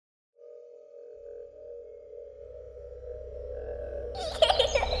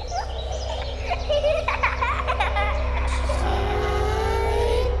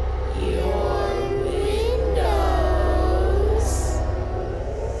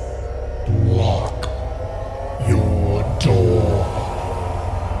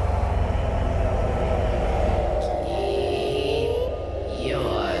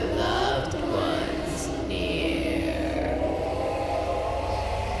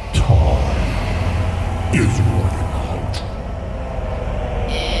is running out.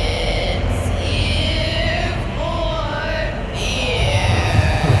 It's here for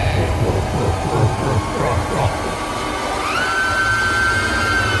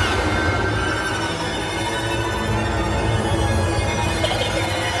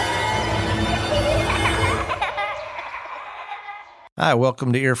Hi,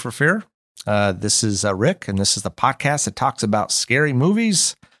 welcome to Ear for Fear. This is Rick, and this is the podcast that talks about scary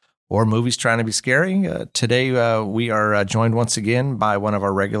movies or movies trying to be scary. Today, we are joined once again by one of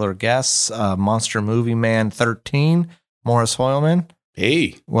our regular guests, Monster Movie Man 13, Morris Hoylman.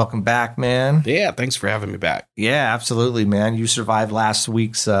 Hey. Welcome back, man. Yeah, thanks for having me back. Yeah, absolutely, man. You survived last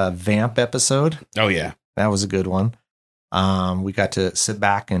week's Vamp episode. Oh, yeah. That was a good one. We got to sit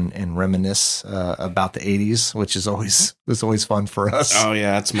back and reminisce about the 80s, which is always fun for us. Oh,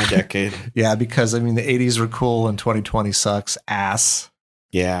 yeah, it's my decade. Yeah, because, I mean, the 80s were cool and 2020 sucks ass.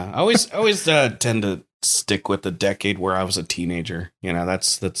 Yeah, I always tend to stick with the decade where I was a teenager. You know,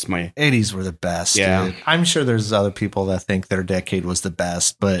 that's my... 80s were the best, Yeah. dude. I'm sure there's other people that think their decade was the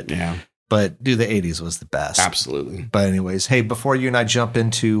best, but dude, the 80s was the best. Absolutely. But anyways, hey, before you and I jump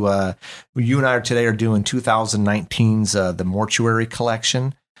into, you and I today are doing 2019's The Mortuary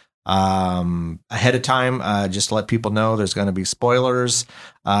Collection. Ahead of time, just to let people know there's going to be spoilers.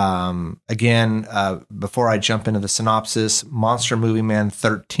 Again, before I jump into the synopsis, Monster Movie Man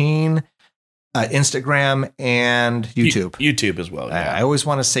 13, Instagram and YouTube. YouTube as well. Yeah. I always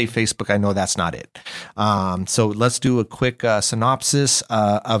want to say Facebook. I know that's not it. So let's do a quick synopsis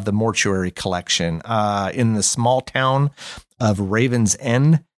of the Mortuary Collection. In the small town of Ravens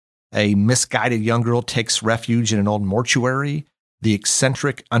End, a misguided young girl takes refuge in an old mortuary. The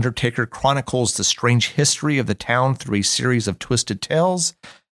eccentric undertaker chronicles the strange history of the town through a series of twisted tales.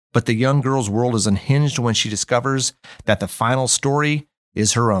 But the young girl's world is unhinged when she discovers that the final story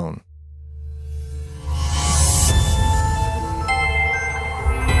is her own.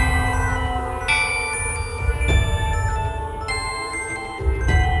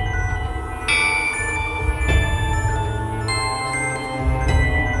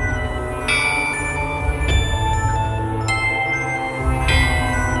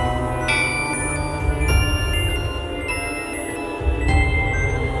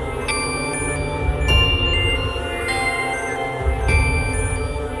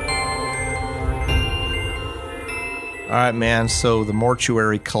 All right, man. So the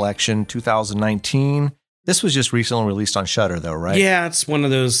Mortuary Collection 2019. This was just recently released on Shudder, though, right? Yeah, it's one of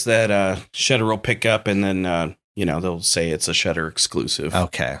those that Shudder will pick up and then, they'll say it's a Shudder exclusive.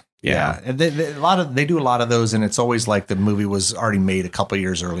 Okay. Yeah. And they do a lot of those, and it's always like the movie was already made a couple of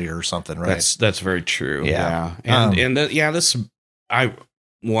years earlier or something, right? That's very true. Yeah. I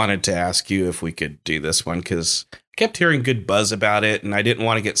wanted to ask you if we could do this one because I kept hearing good buzz about it, and I didn't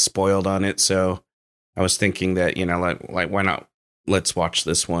want to get spoiled on it, so I was thinking that, like why not? Let's watch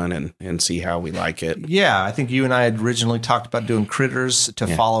this one and see how we like it. Yeah, I think you and I had originally talked about doing Critters to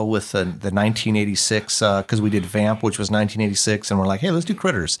follow with the 1986 because we did Vamp, which was 1986, and we're like, hey, let's do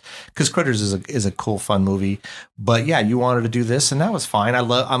Critters because Critters is a cool, fun movie. But yeah, you wanted to do this, and that was fine.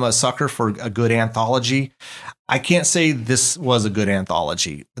 I'm a sucker for a good anthology. I can't say this was a good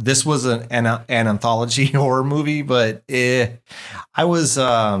anthology. This was an anthology horror movie, but I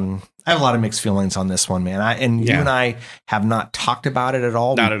have a lot of mixed feelings on this one, man. You and I have not talked about it at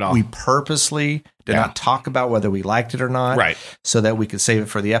all. Not at all. We purposely did not talk about whether we liked it or not. Right. So that we could save it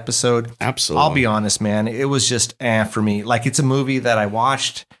for the episode. Absolutely. I'll be honest, man. It was just for me. Like, it's a movie that I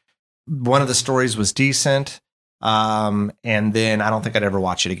watched. One of the stories was decent. And then I don't think I'd ever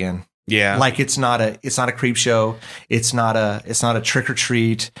watch it again. Yeah. Like, it's not a creep show. It's not a trick or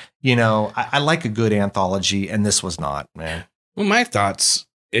treat. I like a good anthology, and this was not, man. Well, my thoughts,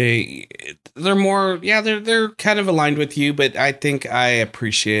 they're more, they're kind of aligned with you, but I think I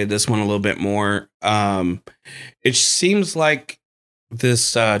appreciated this one a little bit more. It seems like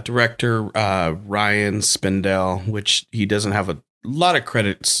this director, Ryan Spindell, which he doesn't have a lot of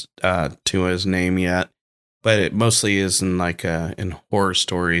credits to his name yet, but it mostly is in in horror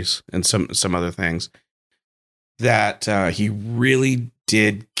stories and some other things, that he really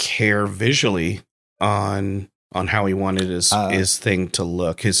did care visually on how he wanted his thing to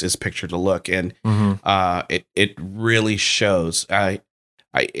look, his picture to look. And it really shows. I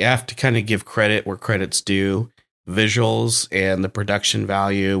have to kind of give credit where credit's due. Visuals and the production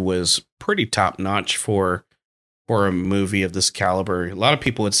value was pretty top notch for a movie of this caliber. A lot of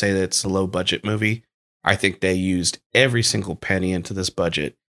people would say that it's a low budget movie. I think they used every single penny into this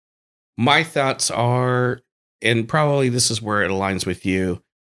budget. My thoughts are, and probably this is where it aligns with you,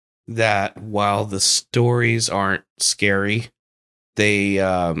 that while the stories aren't scary, they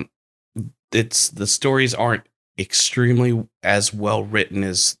it's the stories aren't extremely as well written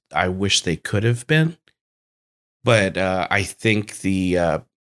as I wish they could have been. But I think the the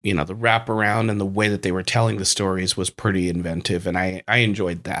wraparound and the way that they were telling the stories was pretty inventive, and I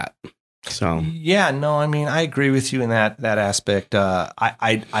enjoyed that. So yeah, no, I mean, I agree with you in that aspect.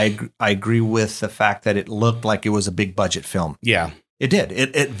 I agree with the fact that it looked like it was a big budget film. yeah. It did.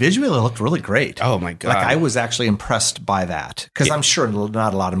 It visually looked really great. Oh my God. Like I was actually impressed by that because I'm sure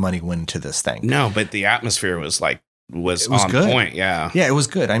not a lot of money went into this thing. No, but the atmosphere was on good. point. Yeah. Yeah, it was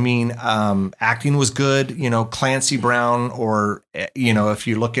good. I mean, acting was good. Clancy Brown, or if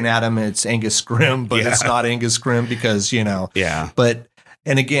you're looking at him, it's Angus Scrimm, but it's not Angus Scrimm because Yeah. But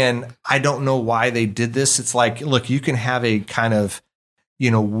and again, I don't know why they did this. It's like, look, you can have a kind of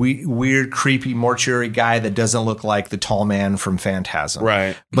weird, creepy mortuary guy that doesn't look like the tall man from Phantasm.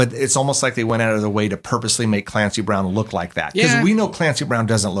 Right. But it's almost like they went out of their way to purposely make Clancy Brown look like that. Because we know Clancy Brown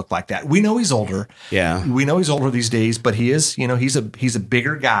doesn't look like that. We know he's older. Yeah. We know he's older these days, but he is, he's a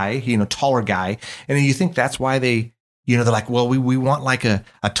bigger guy, taller guy. And then you think that's why they, they're like, well, we want like a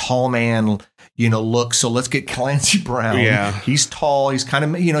tall man, look. So let's get Clancy Brown. Yeah. He's tall. He's kind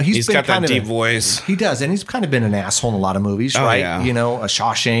of, he's been got kind that of deep voice. He does. And he's kind of been an asshole in a lot of movies, right? Yeah. A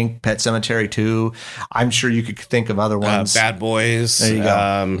Shawshank, Pet Sematary 2. I'm sure you could think of other ones. Bad Boys. There you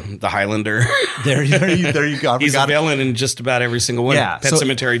go. The Highlander. there you go. He's a villain in just about every single one. Yeah, Pet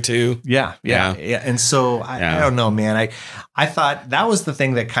Sematary 2. Yeah. And so I don't know, man. I thought that was the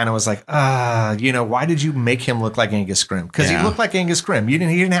thing that kind of was like, why did you make him look like Angus Scrimm? Because he looked like Angus Scrimm. He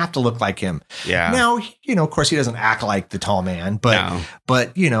didn't have to look like him. Yeah. Now, of course, he doesn't act like the tall man, but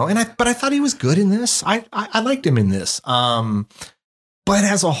I thought he was good in this. I liked him in this. But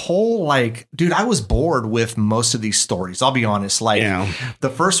as a whole, like, dude, I was bored with most of these stories. I'll be honest. Like the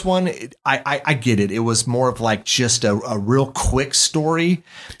first one, I get it. It was more of like just a real quick story.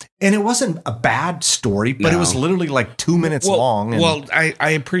 And it wasn't a bad story, but it was literally like 2 minutes long. I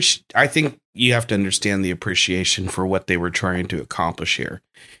appreciate, I think you have to understand the appreciation for what they were trying to accomplish here.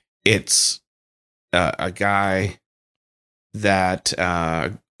 It's a guy that,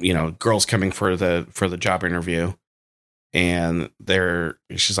 girls coming for the job interview, and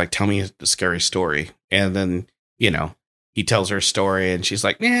she's like, tell me a scary story. And then, he tells her a story and she's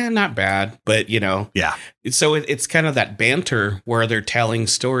like, not bad. But, yeah. So it's kind of that banter where they're telling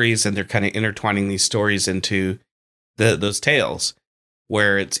stories and they're kind of intertwining these stories into those tales,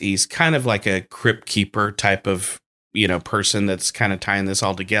 where he's kind of like a crypt keeper type of, person that's kind of tying this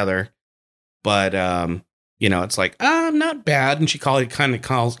all together. But, it's like, not bad. And she calls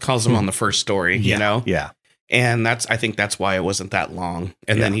him on the first story, Yeah. And I think that's why it wasn't that long.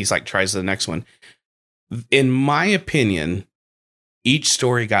 And then he's like, tries the next one. In my opinion, each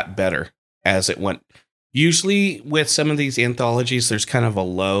story got better as it went. Usually with some of these anthologies, there's kind of a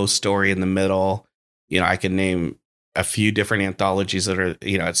low story in the middle. I can name a few different anthologies that are,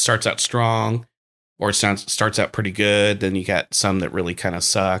 it starts out strong or it starts out pretty good. Then you got some that really kind of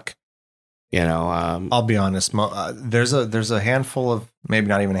suck. I'll be honest. There's a handful of, maybe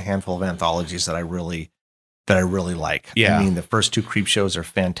not even a handful of anthologies that I really like. Yeah. I mean, the first two Creep shows are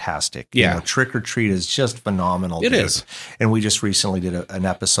fantastic. Yeah. Trick or Treat is just phenomenal. It is. And we just recently did an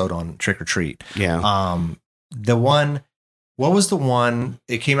episode on Trick or Treat. Yeah. What was the one?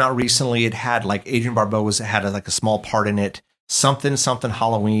 It came out recently. It had like Adrian Barbeau had like a small part in it. Something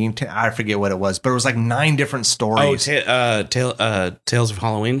Halloween. I forget what it was, but it was like 9 different stories. Tales of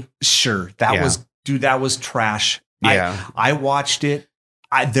Halloween. Sure. That was trash. Yeah. I watched it.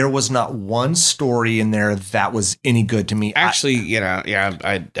 There was not one story in there that was any good to me. Actually,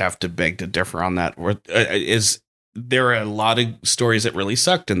 I'd have to beg to differ on that. There are a lot of stories that really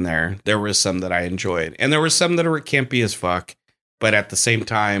sucked in there. There was some that I enjoyed, and there were some that were campy as fuck. But at the same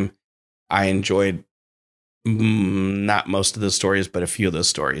time, I enjoyed not most of the stories, but a few of those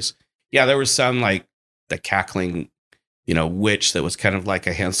stories. Yeah, there was some like the cackling, witch that was kind of like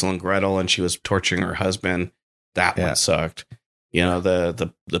a Hansel and Gretel, and she was torturing her husband. That one sucked.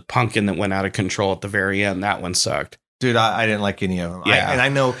 The pumpkin that went out of control at the very end, that one sucked. Dude, I didn't like any of them. Yeah. I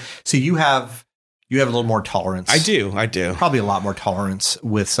know. So you have a little more tolerance. I do. Probably a lot more tolerance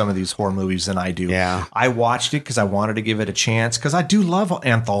with some of these horror movies than I do. Yeah. I watched it because I wanted to give it a chance because I do love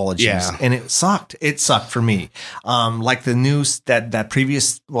anthologies. Yeah. And it sucked. It sucked for me. Like the news that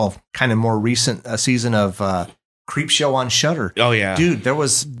previous, kind of more recent season of Creep Show on Shudder. Oh yeah, dude.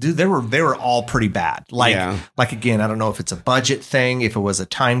 They were all pretty bad. Like again, I don't know if it's a budget thing, if it was a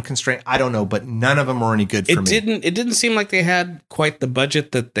time constraint, I don't know, but none of them were any good for me. It didn't seem like they had quite the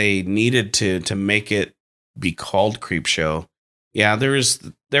budget that they needed to make it be called Creep Show. Yeah, there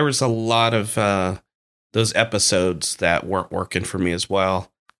was a lot of those episodes that weren't working for me as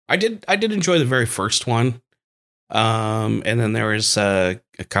well. I did enjoy the very first one. And then there was a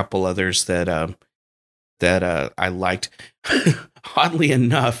couple others that I liked. Oddly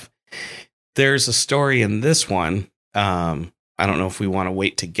enough, there's a story in this one. I don't know if we want to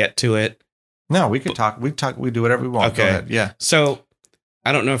wait to get to it. No, we could talk. We do whatever we want. Okay. Go ahead. Yeah. So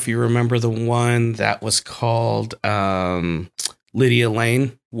I don't know if you remember the one that was called Lydia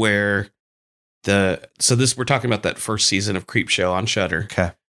Lane, where we're talking about that first season of Creepshow on Shudder.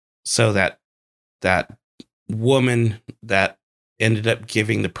 Okay. So that woman that ended up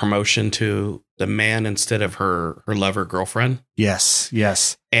giving the promotion to the man instead of her lover girlfriend. Yes.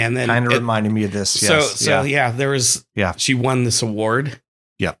 And then kind of reminded me of this. Yes. She won this award.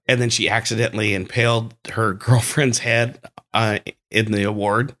 Yep. And then she accidentally impaled her girlfriend's head in the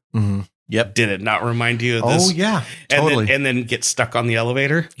award. Mm-hmm. Yep. Did it not remind you of this? Oh yeah, totally. And then get stuck on the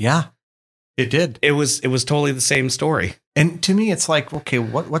elevator. Yeah, it did. It was totally the same story. And to me, it's like, okay,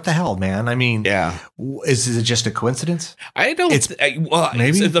 what the hell, man? I mean, yeah, is it just a coincidence? I don't.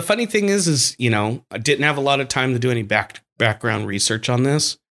 Maybe the funny thing is I didn't have a lot of time to do any background research on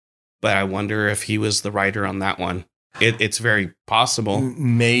this, but I wonder if he was the writer on that one. It's very possible.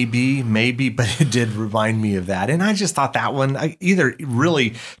 Maybe, but it did remind me of that. And I just thought that one,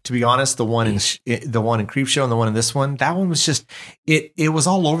 really, to be honest, the one in Creepshow and the one in this one, that one was just, it was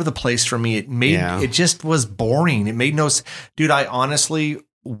all over the place for me. It just was boring. It made no, dude, I honestly,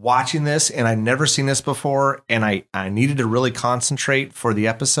 watching this, and I'd never seen this before, and I needed to really concentrate for the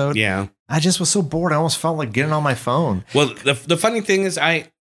episode. Yeah. I just was so bored. I almost felt like getting on my phone. Well, the funny thing is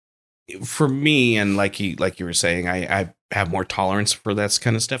for me, and like you were saying, I have more tolerance for that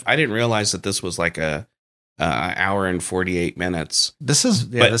kind of stuff. I didn't realize that this was like a hour and 48 minutes. This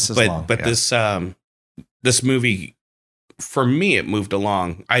is long. But this movie, for me, it moved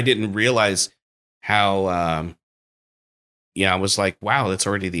along. I didn't realize how. I was like, wow, that's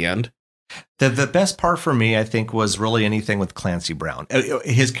already the end. The best part for me, I think, was really anything with Clancy Brown.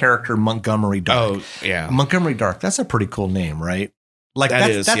 His character, Montgomery Dark. Oh, yeah. Montgomery Dark. That's a pretty cool name, right? Like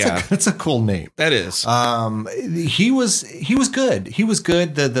that's a cool name. That is. He was good. He was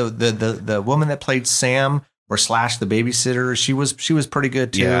good. The woman that played Sam or Slash, the babysitter, she was pretty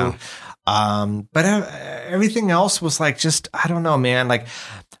good too. Yeah. But everything else was like, just, I don't know, man. Like,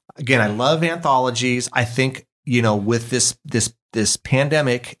 again, I love anthologies. I think, with this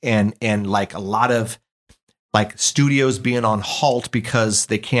pandemic and like a lot of like studios being on halt because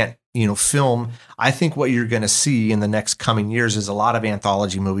they can't, film. I think what you're going to see in the next coming years is a lot of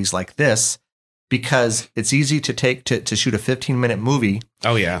anthology movies like this, because it's easy to take to shoot a 15-minute movie.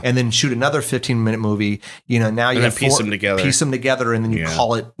 Oh yeah. And then shoot another 15-minute movie. Now you have piece them together, and then you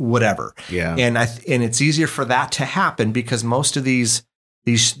call it whatever. Yeah. And it's easier for that to happen because most of these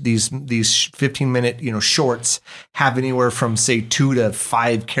 15-minute, shorts have anywhere from say 2 to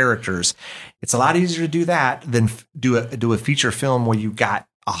 5 characters. It's a lot easier to do that than do a feature film where you got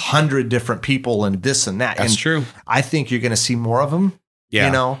 100 different people and this and that. That's and true. I think you're going to see more of them.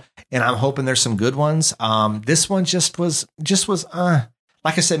 Yeah. And I'm hoping there's some good ones. This one just was like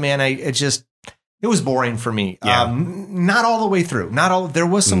I said, man, it was boring for me. Yeah. Not all the way through. There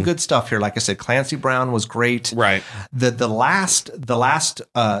was some good stuff here. Like I said, Clancy Brown was great. Right. The last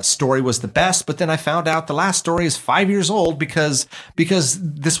story was the best, but then I found out the last story is 5 years old because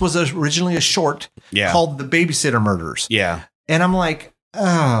this was originally a short called The Babysitter Murders. Yeah. And I'm like,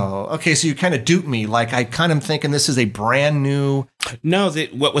 oh, okay. So you kind of duped me. Like I kind of thinking this is a brand new. No,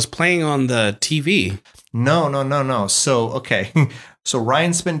 what was playing on the TV. No. So, okay. So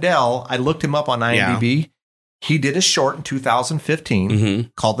Ryan Spindell, I looked him up on IMDb. Yeah. He did a short in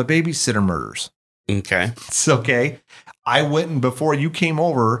 2015 called The Babysitter Murders. Okay. It's okay. I went, and before you came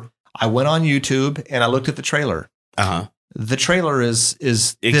over, I went on YouTube and I looked at the trailer. Uh-huh. The trailer is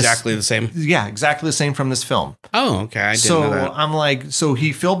exactly the same. Yeah, exactly the same from this film. Oh, okay. I didn't know that. I'm like, so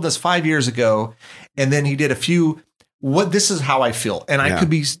he filmed this 5 years ago, and then he did a few. This is how I feel, and I could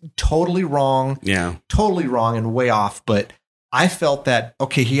be totally wrong. Yeah, totally wrong and way off. But I felt that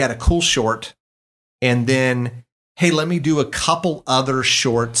he had a cool short, and then hey, let me do a couple other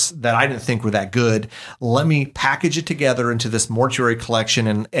shorts that I didn't think were that good. Let me package it together into this mortuary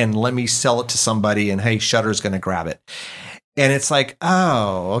collection and let me sell it to somebody. And hey, Shudder's going to grab it. And it's like,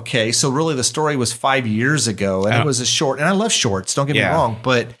 oh, okay. So really the story was 5 years ago and it was a short. And I love shorts, don't get me wrong,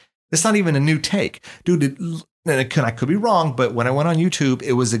 but it's not even a new take. Dude, I could be wrong, but when I went on YouTube,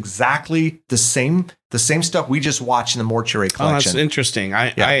 it was exactly the same stuff we just watched in the mortuary collection. Oh, that's interesting.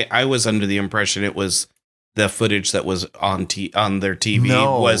 I was under the impression it was the footage that was on their TV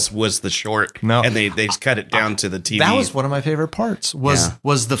was the short. No. And they just cut it down to the TV. That was one of my favorite parts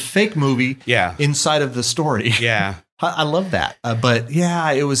was the fake movie inside of the story. Yeah. I love that. But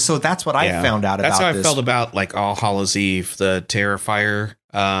yeah, it was so that's what I found out That's about how this. I felt about like All Hallows Eve, the Terrifier,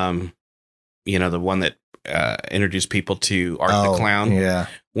 the one that introduced people to Art the Clown. Yeah.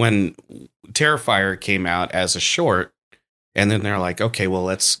 When Terrifier came out as a short, and then they're like, okay, well,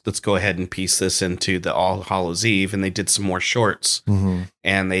 let's go ahead and piece this into the All Hallows Eve, and they did some more shorts,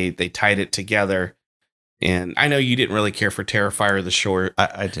 and they tied it together. And I know you didn't really care for Terrifier the short.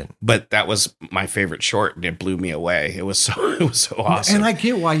 I didn't. But that was my favorite short, and it blew me away. It was so awesome. And I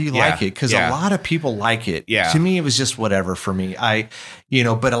get why you like it, because a lot of people like it. Yeah. To me, it was just whatever for me.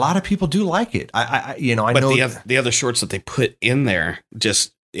 But a lot of people do like it. I but know the other shorts that they put in there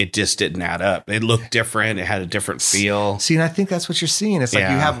it just didn't add up. It looked different. It had a different feel. See, and I think that's what you're seeing. It's like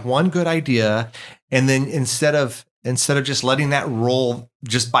you have one good idea, and then instead of just letting that roll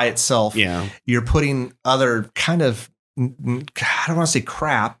just by itself, you're putting other kind of, I don't want to say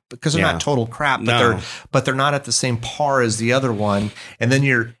crap, because they're not total crap, but they're not at the same par as the other one. And then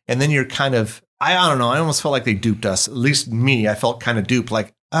you're kind of, I don't know. I almost felt like they duped us. At least me, I felt kind of duped.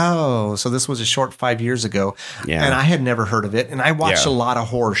 Like, oh, so this was a short 5 years ago. Yeah. And I had never heard of it. And I watched a lot of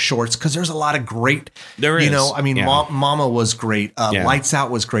horror shorts because there's a lot of great, Mama was great. Lights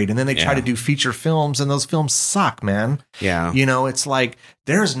Out was great. And then they try to do feature films, and those films suck, man. Yeah. It's like,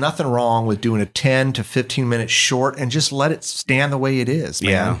 there's nothing wrong with doing a 10 to 15 minute short and just let it stand the way it is,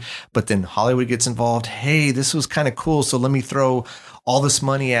 man. Yeah. But then Hollywood gets involved. Hey, this was kind of cool, so let me throw all this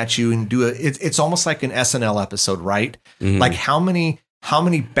money at you and do it's almost like an SNL episode, right? Mm-hmm. Like how many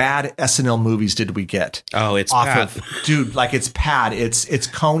bad SNL movies did we get? Oh, it's Pat. Dude, like it's Pat, it's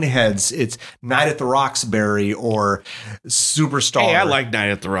Coneheads, it's Night at the Roxbury or Superstar. Hey, I like Night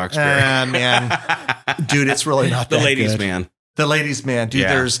at the Roxbury. Man. Dude, it's really not the that Ladies' good. Man. The Ladies' Man, dude.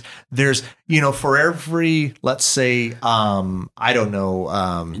 Yeah. There's for every, let's say, I don't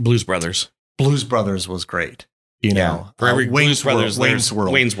know, Blues Brothers. Blues Brothers was great. For every Blues Brothers, Wayne's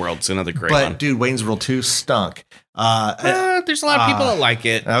World. Wayne's World's another great one. one. But dude, Wayne's World 2 stunk. There's a lot of people that like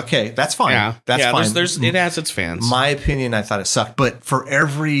it. Okay, that's fine. Yeah, that's fine. It has its fans. My opinion, I thought it sucked. But for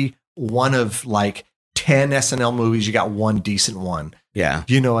every one of like 10 SNL movies, you got one decent one. Yeah,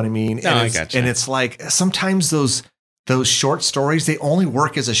 you know what I mean. No, I gotcha. And it's like sometimes those short stories, they only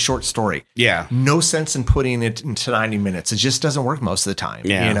work as a short story. Yeah. No sense in putting it into 90 minutes. It just doesn't work most of the time.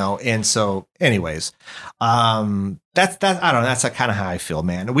 Yeah. And so anyways, that's I don't know. That's kind of how I feel,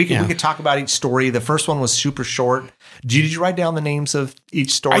 man. We could talk about each story. The first one was super short. Did you write down the names of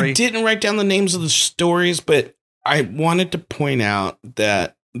each story? I didn't write down the names of the stories, but I wanted to point out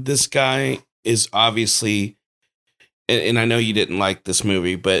that this guy is obviously, and I know you didn't like this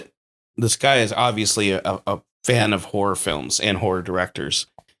movie, but this guy is obviously a fan of horror films and horror directors,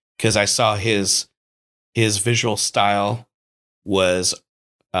 because I saw his visual style was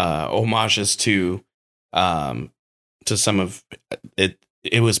homages to some of it.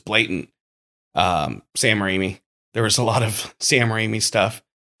 It was blatant. Sam Raimi. There was a lot of Sam Raimi stuff.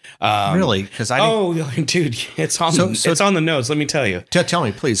 Really? Because dude, it's on the nose. Let me tell you. Tell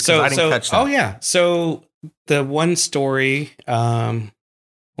me, please, because I didn't catch that. Oh yeah. So the one story. Well,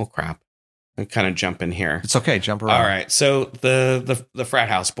 crap. I'm kind of jumping here. It's okay. Jump around. All right. So the frat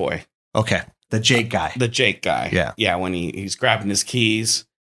house boy. Okay. The Jake guy. Yeah. Yeah. When he's grabbing his keys,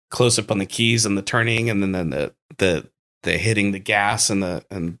 close up on the keys and the turning, and then the hitting the gas and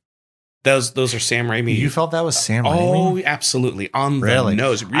those are Sam Raimi. You felt that was Sam Raimi? Oh, absolutely. On the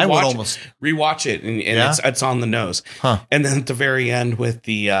nose. I would almost rewatch it, and it's on the nose. Huh. And then at the very end with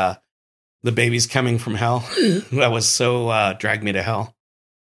the babies coming from hell, that was so drag me to hell.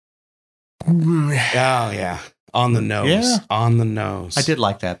 Oh yeah, on the nose. Yeah. On the nose. I did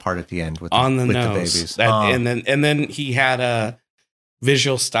like that part at the end with the babies. And then he had a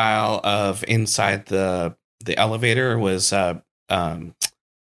visual style of inside the elevator was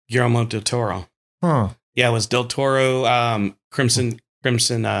Guillermo del Toro. Huh. Yeah, it was del Toro. Crimson.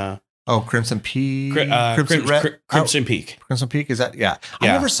 Crimson Peak. Crimson Peak. Crimson Peak, is that? Yeah. I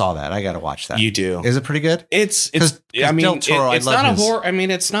never saw that. I got to watch that. You do. Is it pretty good? It's I mean, it's not a horror. I mean,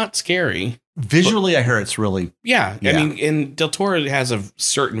 it's not scary. Visually, I hear it's really. Yeah. I mean, and del Toro has a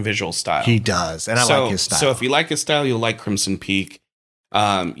certain visual style. He does. And I like his style. So if you like his style, you'll like Crimson Peak.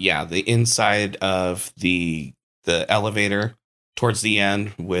 The inside of the elevator towards the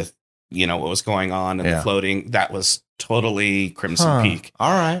end with, what was going on and the floating, that was totally Crimson Peak. All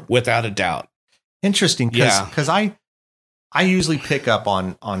right. Without a doubt. Interesting. Because I usually pick up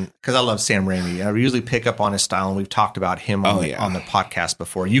on because I love Sam Raimi. I usually pick up on his style, and we've talked about him on the podcast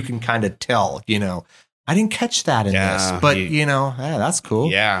before. You can kind of tell, I didn't catch that in this, but that's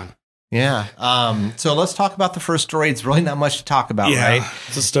cool. Yeah. Yeah. So let's talk about the first story. It's really not much to talk about, right?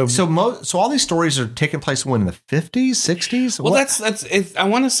 Just a, So all these stories are taking place when, in the 50s, 60s? well, What? that's it. I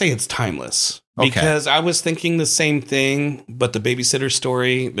want to say it's timeless Okay. because I was thinking the same thing. But the babysitter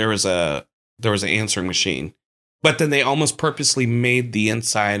story, there was an answering machine, but then they almost purposely made the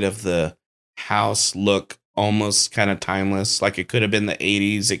inside of the house look almost kind of timeless. Like it could have been the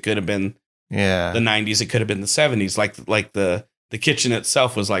 80s, it could have been Yeah. the 90s, it could have been the 70s. Like the kitchen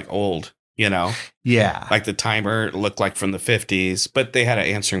itself was like old, Yeah. like the timer looked like from the 50s, but they had an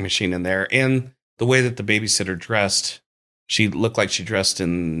answering machine in there. And the way that the babysitter dressed, she looked like she dressed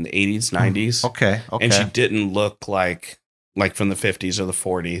in the 80s, 90s. Okay. And she didn't look like from the 50s or the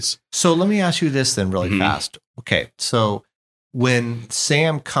 40s. So let me ask you this then really Mhm. fast. Okay. So when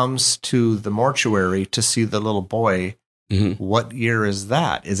Sam comes to the mortuary to see the little boy, Mhm. what year is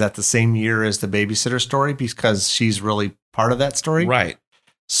that? Is that the same year as the babysitter story? Because she's really part of that story? Right.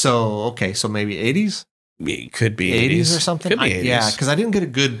 So, okay. So maybe 80s? It could be 80s or something? Could be 80s. Yeah, because I didn't get a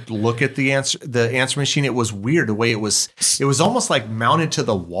good look at the answer machine. It was weird the way it was almost like mounted to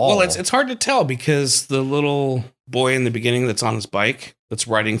the wall. Well, it's hard to tell because the little boy in the beginning that's on his bike that's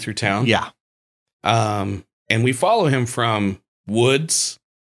riding through town. Yeah. And we follow him from woods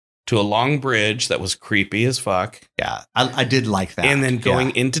to a long bridge that was creepy as fuck. Yeah. I did like that. And then going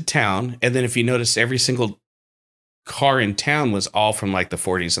Yeah. into town. And then if you notice, every single car in town was all from like the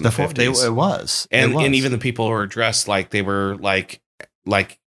 40s and the 50s. It was. And It was. and even the people who were dressed like they were like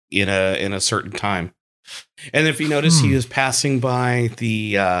in a certain time. And if you notice, he was passing by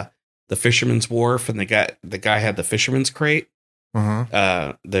the fisherman's wharf, and the guy had the fisherman's crate,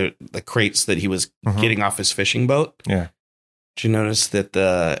 the crates that he was getting off his fishing boat. Yeah. Did you notice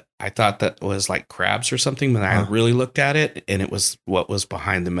that I thought that was like crabs or something, but I really looked at it, and it was what was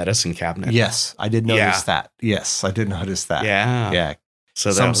behind the medicine cabinet. Yes, I did notice that. Yes, I did notice that. Yeah. Yeah.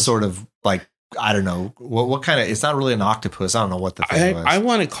 So Some sort of like, I don't know what kind of. It's not really an octopus. I don't know what the thing was. I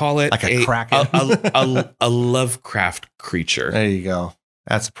want to call it Like a kraken. a Lovecraft creature. There you go.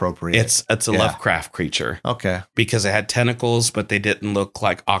 That's appropriate. It's a Lovecraft creature okay. because it had tentacles, but they didn't look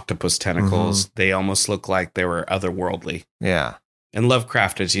like octopus tentacles. They almost looked like they were otherworldly. Yeah. And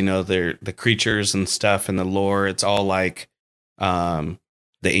Lovecraft, as you know, they're the creatures and stuff and the lore. It's all like the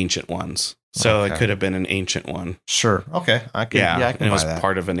ancient ones. So it could have been an ancient one. Sure. Okay. I can and buy it was that.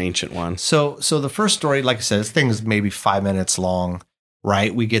 part of an ancient one. So the first story, like I said, this thing is maybe 5 minutes long,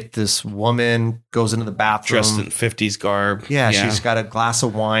 right? We get this woman goes into the bathroom. Dressed in 50s garb. Yeah, she's got a glass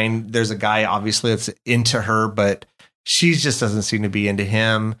of wine. There's a guy obviously that's into her, but she just doesn't seem to be into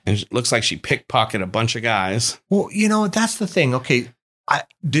him. And it looks like she pickpocketed a bunch of guys. Well, that's the thing. Okay.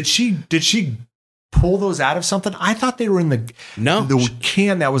 Did she pull those out of something? I thought they were in the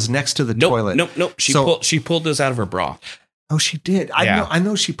can that was next to the toilet. Nope. She pulled those out of her bra. Oh, she did. I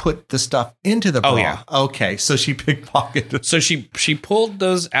know she put the stuff into the bra. Oh, yeah. Okay, so she pickpocketed. So she pulled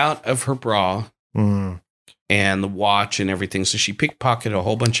those out of her bra and the watch and everything. So she pickpocketed a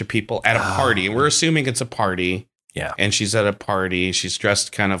whole bunch of people at a party. And we're assuming it's a party. Yeah. And she's at a party. She's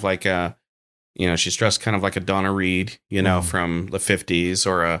dressed kind of like a Donna Reed, from the 50s,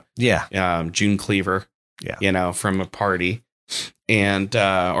 or a June Cleaver, from a party, and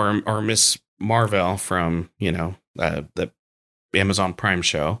or Miss Marvel from the Amazon Prime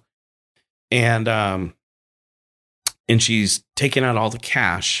show, and she's taking out all the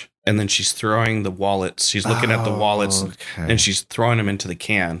cash, and then she's throwing the wallets. She's looking at the wallets, and she's throwing them into the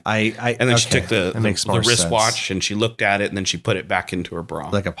can. And then she took the wristwatch, and she looked at it, and then she put it back into her bra,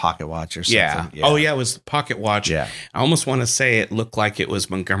 like a pocket watch or something. Yeah. Oh yeah, it was the pocket watch. Yeah. I almost want to say it looked like it was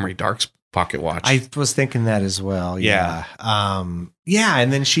Montgomery Dark's pocket watch. I was thinking that as well. Yeah.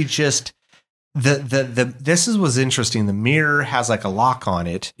 And then she just this was interesting. The mirror has like a lock on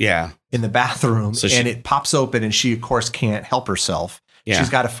it. Yeah. In the bathroom, So and it pops open, and she of course can't help herself. Yeah. She's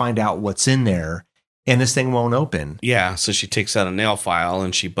got to find out what's in there, and this thing won't open. Yeah. So she takes out a nail file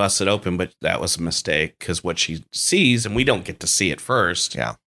and she busts it open, but that was a mistake because what she sees, and we don't get to see it first,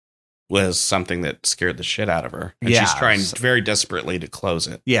 was something that scared the shit out of her. And she's trying very desperately to close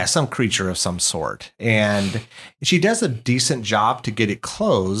it. Yeah, some creature of some sort. And she does a decent job to get it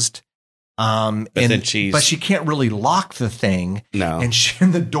closed. But she can't really lock the thing. No. And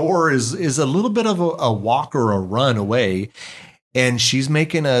the door is a little bit of a walk or a run away. And she's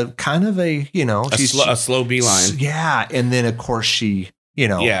making a kind of a slow beeline. Yeah. And then of course she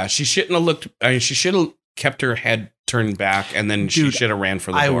shouldn't have looked. I mean, she should have kept her head turned back, and then she should have ran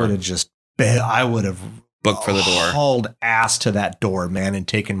for the door. I would have booked for the door, hauled ass to that door, man, and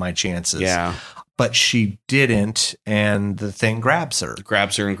taken my chances. Yeah. But she didn't, and the thing grabs her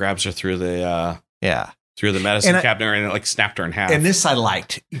and grabs her through the through the medicine And cabinet and it like snapped her in half. And this I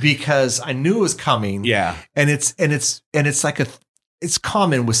liked because I knew it was coming. yeah. And it's like it's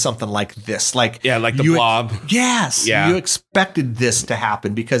common with something like this. Like, Yeah, like the you- blob. Yes. Yeah. You expected this to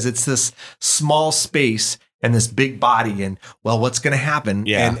happen because it's this small space and this big body. And, well, what's going to happen?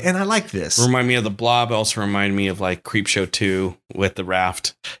 Yeah. And I like this. Remind me of the blob. Also remind me of like Creepshow 2 with the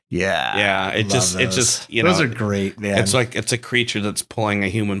raft. Yeah. Yeah, it Love just those. you know, those are great, man. it's like it's a creature that's pulling a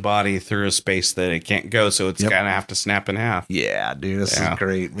human body through a space that it can't go, so it's Yep. gonna have to snap in half. yeah, dude, this Yeah. is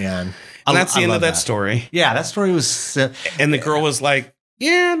great, man. And that's the end love of that story. Yeah, that story was, And the girl was like,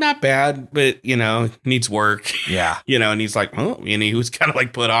 "Yeah, not bad, but you know, needs work." yeah. You know, and he's like, "Oh," and he was kind of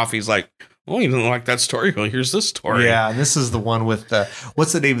like put off. He's like, "Oh, you didn't like that story? Well, here's this story." Yeah, and this is the one with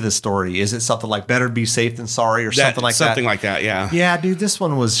what's the name of the story? Is it something like "Better Be Safe Than Sorry" or something like that? Something like that. Yeah. Yeah, dude, this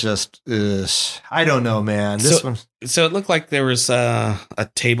one was just I don't know, man. This one, So it looked like there was a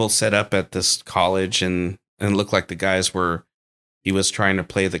table set up at this college, and it looked like the guys were. He was trying to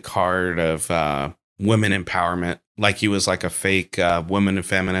play the card of women empowerment, like he was like a fake woman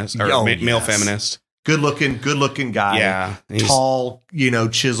feminist or Oh, male yes. feminist. good looking guy. Yeah, and he's- tall,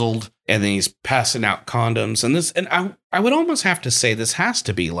 chiseled. and then he's passing out condoms, and this, and I would almost have to say this has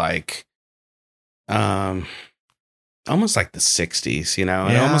to be like, almost like the '60s. You know,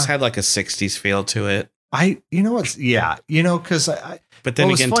 it Yeah. almost had like a '60s feel to it. Because But then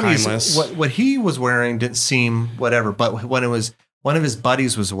again, timeless. What he was wearing didn't seem whatever, but when it was one of his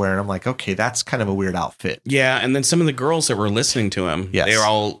buddies was wearing, I'm like, okay, that's kind of a weird outfit. Yeah, and then some of the girls that were listening to him, Yes. they were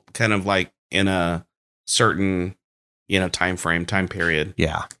all kind of like in a certain, time period.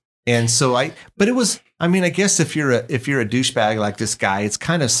 Yeah. And so but it was, I guess if you're a douchebag like this guy, it's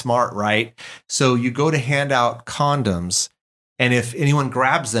kind of smart, right? So you go to hand out condoms, and if anyone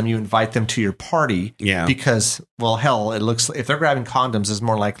grabs them, you invite them to your party Yeah, because, well, hell, it looks, if they're grabbing condoms, it's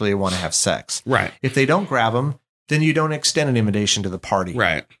more likely they want to have sex. right, If they don't grab them, then you don't extend an invitation to the party.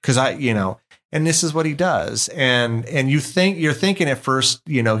 right. Because and this is what he does. And you're thinking at first,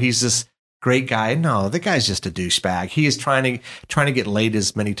 he's this great guy. No, the guy's just a douchebag. He is trying to get laid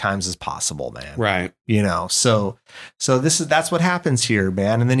as many times as possible, man. Right. So that's what happens here,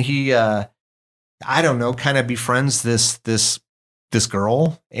 man. And then he, I don't know, kind of befriends this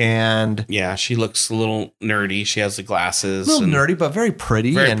girl, and Yeah, she looks a little nerdy. She has the glasses. a little and- nerdy, but very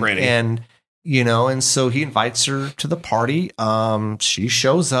pretty. Very and, pretty. And, and so he invites her to the party. She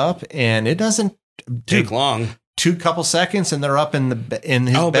shows up, and it doesn't Take take long. two couple seconds, and they're up in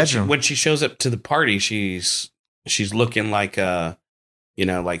his But bedroom. when she shows up to the party, she's looking like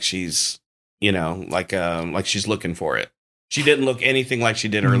like she's like she's looking for it. She didn't look anything like she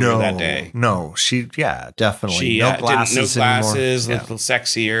did earlier that day. No, definitely. She no didn't, glasses no anymore. glasses, Yeah. looked a little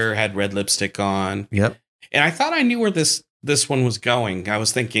sexier, had red lipstick on. Yep. And I thought I knew where this one was going. I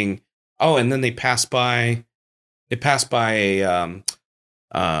was thinking, oh, and then they passed by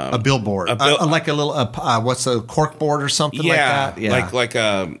A billboard, a like a little, what's a cork board or something like that?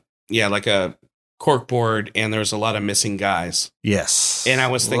 Yeah. like a cork board, and there's a lot of missing guys. Yes. And I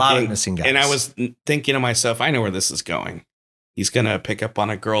was a lot of thinking- missing guys. And I was thinking to myself, I know where this is going. He's gonna pick up on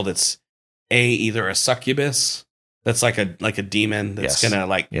a girl that's either a succubus, that's like a demon that's Yes.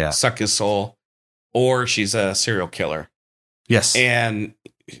 gonna Yeah. suck his soul, or she's a serial killer, yes. and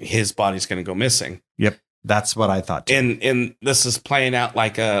his body's gonna go missing. That's what I thought too. And this is playing out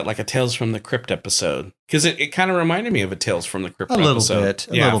like a Tales from the Crypt episode, because it kind of reminded me of a Tales from the Crypt A little episode. bit,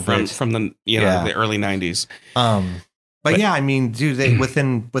 a little bit. from the Yeah. the early 90s. But yeah, dude, they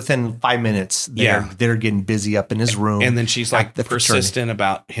within 5 minutes, they're getting busy up in his room. And then she's At like the fraternity. persistent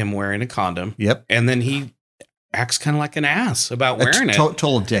about him wearing a condom. Yep. And then he acts kind of like an ass about wearing it.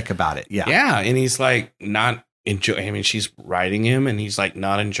 Total dick about it. Yeah. Yeah. And he's like not enjoying. I mean, she's riding him, and he's like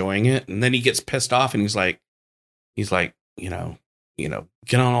not enjoying it. And then he gets pissed off, and he's like,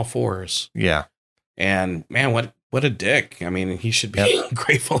 get on all fours. Yeah. And man, what a dick. I mean, he should be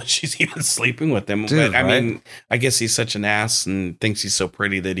grateful that she's even sleeping with him. Dude, but I right? mean, I guess he's such an ass and thinks he's so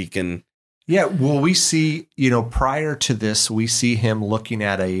pretty that he can. Yeah. Well, we see, prior to this, we see him looking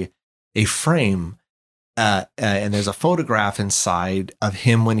at a frame, and there's a photograph inside of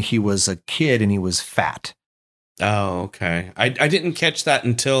him when he was a kid and he was fat. Oh, okay. I didn't catch that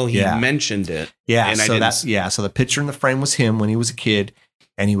until he Yeah. mentioned it. Yeah. And I so didn't so the picture in the frame was him when he was a kid,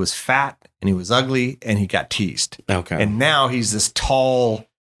 and he was fat and he was ugly and he got teased. Okay. And now he's this tall,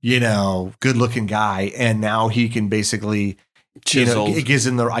 good looking guy. And now he can basically, Chiseled. it gives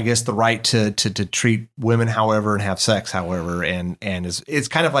him the right to treat women however and have sex however. And it's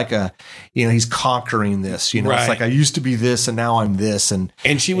kind of like he's conquering this, Right. it's like I used to be this and now I'm this. And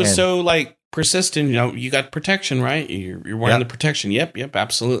And she was And- so like persistent. You got protection, right? You're wearing Yep. the protection. Yep,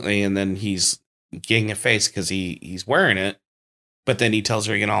 absolutely. And then he's getting a face because he's wearing it, but then he tells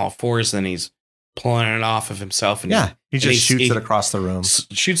her to get on all fours, and then he's pulling it off of himself, and he just shoots it across the room.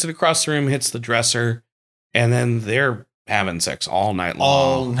 Shoots it across the room, hits the dresser, and then they're having sex all night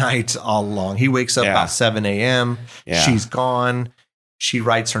long. All long. He wakes up about 7 a.m. Yeah. She's gone. She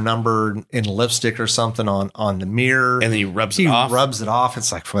writes her number in lipstick or something on the mirror. And then he rubs it off.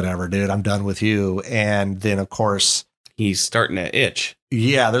 It's like, whatever, dude, I'm done with you. And then, of course, he's starting to itch.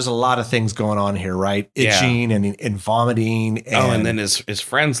 Yeah, there's a lot of things going on here, right? Itching and vomiting. And then his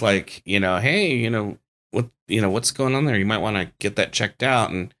friend's like, hey, what's going on there? You might want to get that checked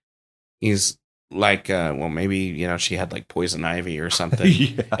out. And he's like, well, maybe, she had like poison ivy or something.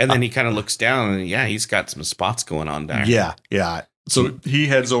 Yeah. And then he kind of looks down and he's got some spots going on there. Yeah. So he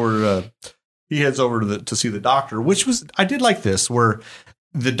heads over to see the doctor, which was, I did like this, where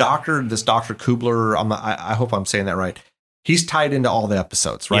this Dr. Kubler, I hope I'm saying that right. He's tied into all the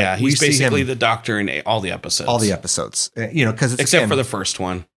episodes, right? Yeah, he's basically the doctor in all the episodes. Because except for the first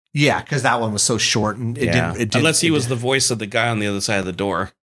one. Yeah, because that one was so short and it didn't. Unless he was the voice of the guy on the other side of the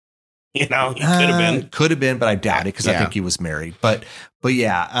door. He could have been, but I doubt it because I think he was married. But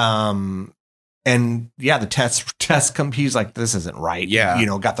yeah, the test come. He's like, this isn't right. Yeah,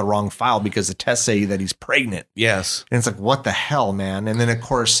 got the wrong file because the tests say that he's pregnant. Yes, and it's like, what the hell, man? And then of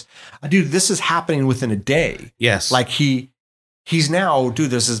course, dude, this is happening within a day. Yes, like he's now,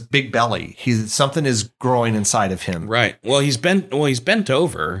 dude, there's this big belly. Something is growing inside of him. Right. Well, he's bent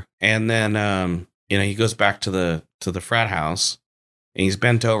over, and then he goes back to the frat house, and he's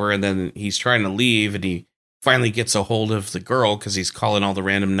bent over, and then he's trying to leave, and he finally gets a hold of the girl because he's calling all the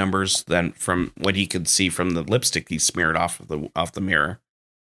random numbers then from what he could see from the lipstick he smeared off the mirror.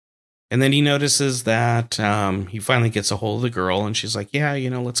 And then he notices that he finally gets a hold of the girl, and she's like, yeah,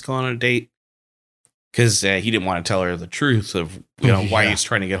 let's go on a date. Because he didn't want to tell her the truth of why he's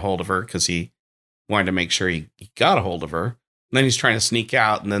trying to get a hold of her, because he wanted to make sure he got a hold of her. And then he's trying to sneak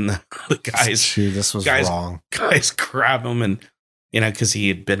out, and then the guys wrong. Guys grab him, and because he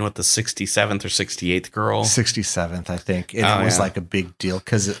had been with the 67th or 68th girl. 67th, I think. And it was like a big deal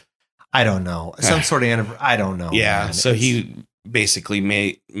because I don't know. Some sort of anniversary. I don't know. Yeah. Man. So he basically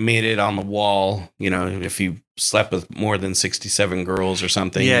made it on the wall. If you slept with more than 67 girls or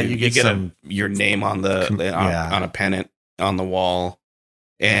something, you get your name on on a pennant on the wall.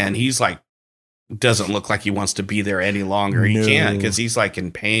 And he's like, doesn't look like he wants to be there any longer. He can't because he's like in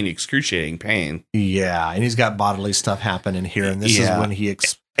pain, excruciating pain. Yeah, and he's got bodily stuff happening here, and this is when he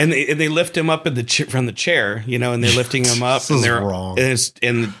and they lift him up from the chair, and they're lifting him up, and they're wrong,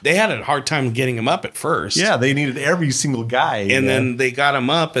 and they had a hard time getting him up at first. Yeah, they needed every single guy, and then they got him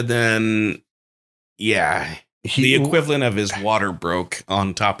up, and then the equivalent of his water broke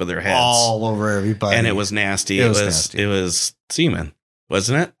on top of their heads, all over everybody, and it was nasty. It was semen.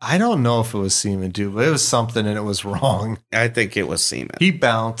 Wasn't it? I don't know if it was semen, dude, but it was something, and it was wrong. I think it was semen. He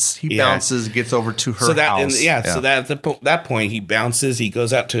bounces, gets over to her house. So that at that point, he bounces, he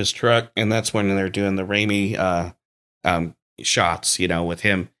goes out to his truck, and that's when they're doing the Raimi shots, with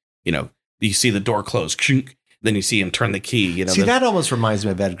him. You see the door close, then you see him turn the key. That almost reminds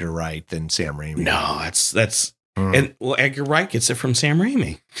me of Edgar Wright than Sam Raimi. No, that's and Edgar Wright gets it from Sam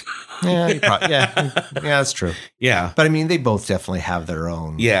Raimi. Yeah, that's true. Yeah, but I mean, they both definitely have their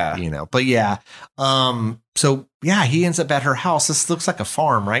own. Yeah, But so he ends up at her house. This looks like a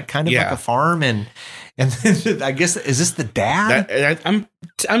farm, right? Kind of like a farm, and then I guess is this the dad?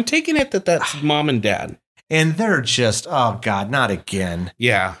 I'm taking it that's mom and dad, and they're just oh god, not again.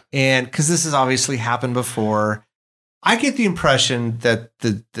 Yeah, and because this has obviously happened before, I get the impression that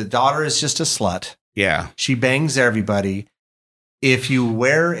the daughter is just a slut. Yeah, she bangs everybody. If you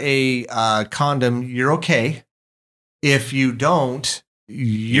wear a condom, you're okay. If you don't,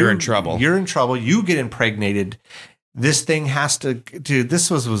 you're in trouble. You're in trouble. You get impregnated. This thing has to, dude,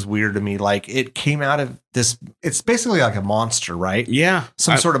 this was weird to me. Like it came out of this. It's basically like a monster, right? Yeah.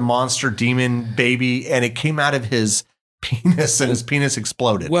 Some sort of monster demon baby. And it came out of his penis and his penis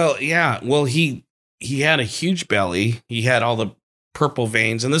exploded. Well, yeah. Well, he had a huge belly. He had all the purple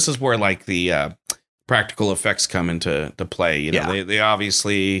veins. And this is where like the, practical effects come into play. They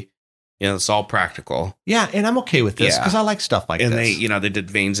obviously, it's all practical. Yeah, and I'm okay with this because I like stuff like this. And they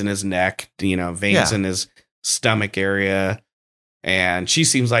did veins in his neck, veins in his stomach area, and she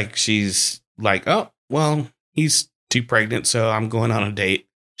seems like she's like, oh, well, he's too pregnant, so I'm going on a date.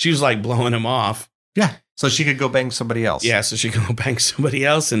 She was like blowing him off. Yeah, so she could go bang somebody else. Yeah, so she could go bang somebody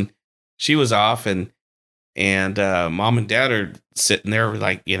else, and she was off, and mom and dad are sitting there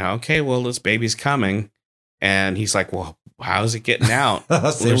like, okay, well, this baby's coming. And he's like, well, how's it getting out?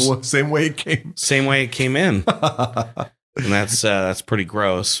 Same way it came. Same way it came in. And that's pretty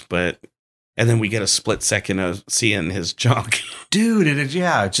gross. But and then we get a split second of seeing his junk. Dude,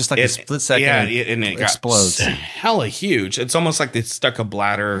 just like a split second. Yeah, and it explodes. got hella huge. It's almost like they stuck a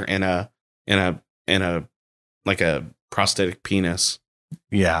bladder in a like a prosthetic penis.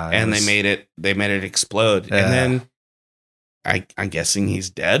 Yeah, and they made it explode, and then I'm guessing he's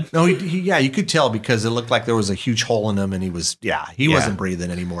dead. No, you could tell because it looked like there was a huge hole in him, and he wasn't breathing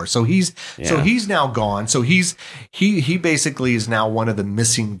anymore. So he's now gone. So he basically is now one of the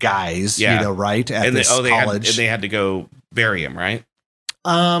missing guys. Right at this college. They had to go bury him, right?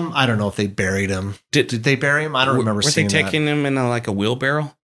 I don't know if they buried him. Did they bury him? I don't remember. Were they taking him in like a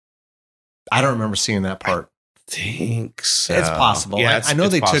wheelbarrow? I don't remember seeing that part. Think so. It's possible. Yeah, I know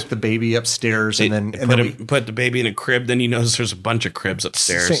they took the baby upstairs and then put the baby in a crib. Then you notice there's a bunch of cribs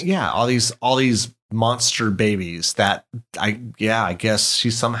upstairs. All these monster babies that I guess she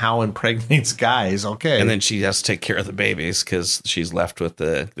somehow impregnates guys. Okay, and then she has to take care of the babies because she's left with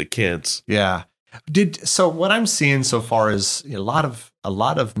the kids. Yeah. So what I'm seeing so far is a lot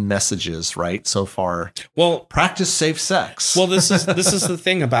of messages, right? So far, well, practice safe sex. Well, this is the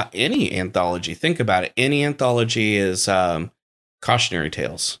thing about any anthology. Think about it. Any anthology is cautionary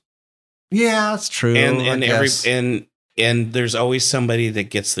tales. Yeah, that's true. And there's always somebody that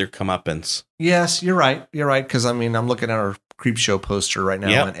gets their comeuppance. Yes, you're right. Because I'm looking at our Creep Show poster right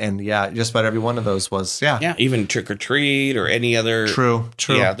now, and just about every one of those was even Trick or Treat or any other. True.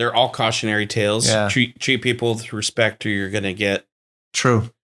 Yeah, they're all cautionary tales. Yeah. Treat people with respect, or you're gonna get.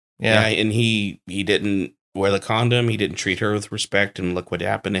 True. Yeah, and he didn't wear the condom. He didn't treat her with respect, and look what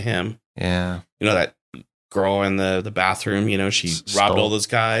happened to him. Yeah, that girl in the bathroom. She robbed all those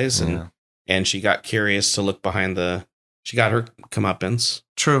guys, and she got curious to look behind She got her comeuppance.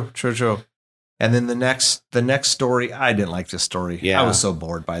 True. And then the next story, I didn't like this story. Yeah. I was so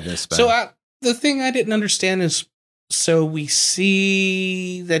bored by this. So the thing I didn't understand is, so we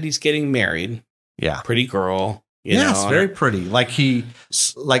see that he's getting married. Yeah. Pretty girl. Yes, very pretty. Like he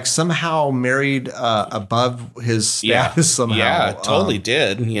somehow married above his status somehow. Yeah, totally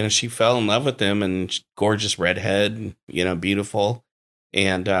did. She fell in love with him, and gorgeous redhead, beautiful.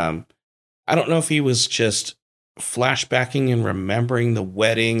 And I don't know if he was just flashbacking and remembering the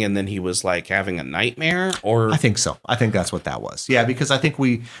wedding, and then he was like having a nightmare, or I think so. I think that's what that was. Yeah, because I think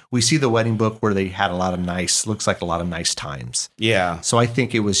we see the wedding book where they had a lot of nice times. Yeah. So I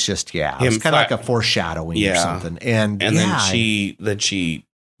think it was just it was kind of like a foreshadowing or something. And then she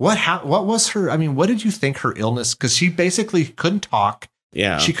what was her? I mean, what did you think her illness? Because she basically couldn't talk.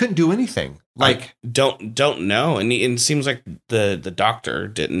 Yeah, she couldn't do anything. Like don't know, and it seems like the doctor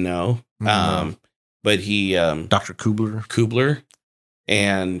didn't know. Mm-hmm. But he, Dr. Kubler.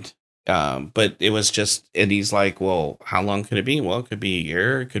 And, but it was just, and he's like, well, how long could it be? Well, it could be a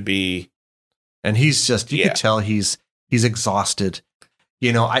year. It could be. And he's just, you could tell he's exhausted. He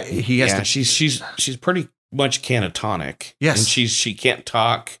has to. She's pretty much catatonic. Yes. And she can't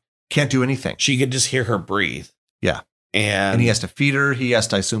talk. Can't do anything. She could just hear her breathe. Yeah. And he has to feed her. He has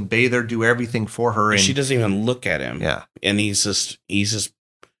to, I assume, bathe her, do everything for her. And she doesn't even look at him. Yeah. And he's just,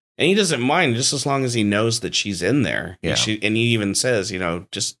 and he doesn't mind just as long as he knows that she's in there. Yeah. And he even says,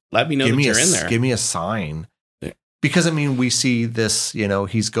 just let me know that you're in there. Give me a sign. Yeah. Because, we see this,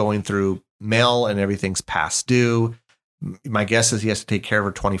 he's going through mail and everything's past due. My guess is he has to take care of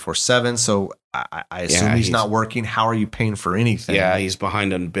her 24/7. So I assume he's not working. How are you paying for anything? Yeah, he's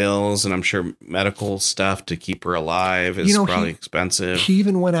behind on bills, and I'm sure medical stuff to keep her alive is probably expensive. He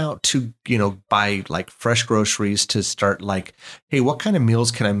even went out to, buy like fresh groceries to start like, hey, what kind of meals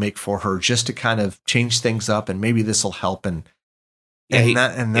can I make for her just to kind of change things up, and maybe this will help.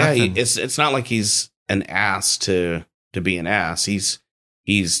 It's not like he's an ass to be an ass.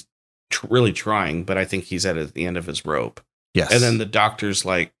 He's really trying, but I think he's at the end of his rope. Yes. And then the doctor's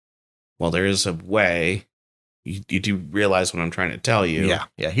like, well, there is a way. You do realize what I'm trying to tell you. Yeah.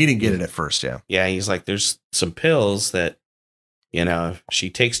 Yeah. He didn't get it at first. Yeah. Yeah. He's like, there's some pills that, if she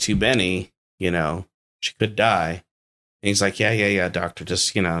takes too many, she could die. And he's like, yeah, doctor,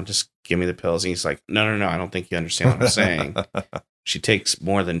 just give me the pills. And he's like, no, I don't think you understand what I'm saying. She takes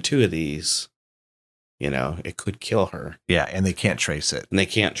more than 2 of these. It could kill her. Yeah, and they can't trace it.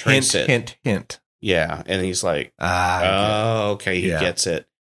 Hint. Yeah, and he's like, okay, he gets it.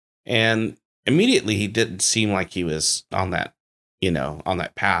 And immediately he didn't seem like he was on that, on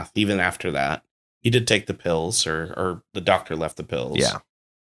that path. Even after that, he did take the pills, or the doctor left the pills. Yeah.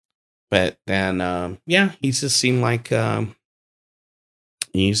 But then, he just seemed like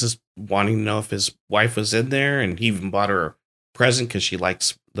he's just wanting to know if his wife was in there, and he even bought her a present because she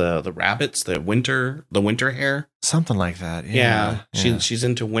likes the rabbits, the winter hare, something like that. Yeah. She's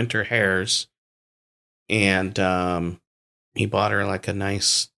into winter hares, and he bought her like a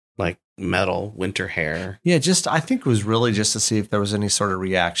nice like metal winter hair. Yeah, I think it was really just to see if there was any sort of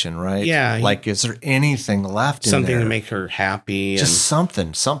reaction, right? Yeah. Like, is there anything left in Something there? to make her happy. Just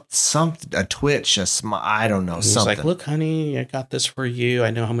something, a twitch, a smile. I don't know, He's something. like, look, honey, I got this for you.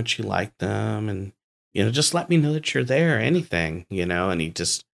 I know how much you like them. And, just let me know that you're there, anything, and he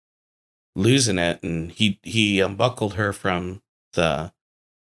just losing it. And he unbuckled her from the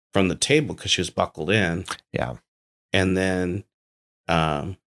table because she was buckled in. Yeah. And then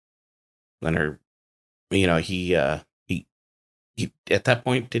her, he at that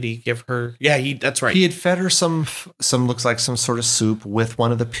point, did he give her? Yeah, that's right. He had fed her some looks like some sort of soup with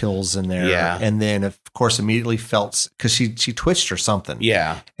one of the pills in there. Yeah. And then of course immediately felt, because she twitched or something.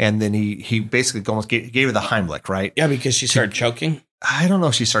 Yeah. And then he basically almost gave her the Heimlich, right? Yeah, because she started choking. I don't know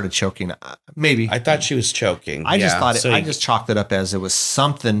if she started choking. Maybe. I thought she was choking. I just thought So I just chalked it up as it was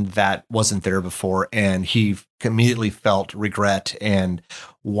something that wasn't there before, and he immediately felt regret and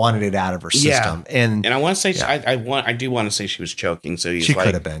wanted it out of her system. And I want to say I do want to say she was choking. So she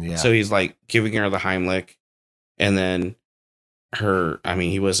could have been. Yeah. So he's like giving her the Heimlich, and then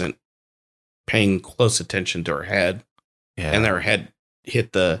he wasn't paying close attention to her head, and her head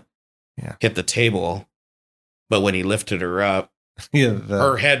hit the table. But when he lifted her up,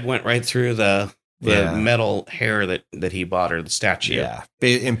 her head went right through the metal hair that he bought her, the statue. Yeah,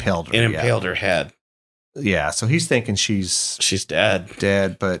 it impaled her. It impaled her head. Yeah, so he's thinking she's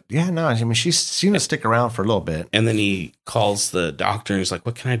dead. But no, I mean she's gonna stick around for a little bit. And then he calls the doctor and he's like,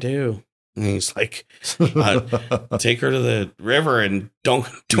 "What can I do?" And he's like, "Take her to the river and don't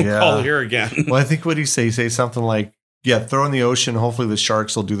call her again." Well, I think what he say something like, throw in the ocean. Hopefully the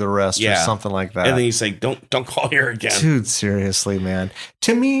sharks will do the rest, or something like that. And then he's like, "Don't call her again." Dude, seriously, man.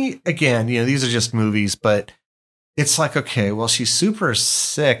 To me, again, these are just movies, but it's like, okay, well, she's super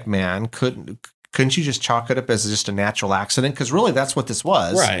sick, man. Couldn't you just chalk it up as just a natural accident? Because really, that's what this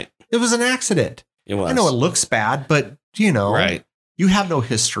was. Right. It was an accident. It was. I know it looks bad, but right. You have no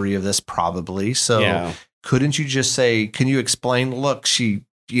history of this probably. So couldn't you just say, can you explain, look, she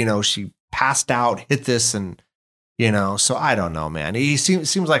passed out, hit this, and so I don't know, man. He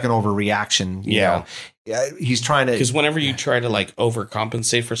seems like an overreaction. You know. He's trying to, because whenever you try to like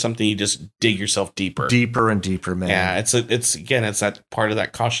overcompensate for something, you just dig yourself deeper and deeper, man. Yeah, it's that part of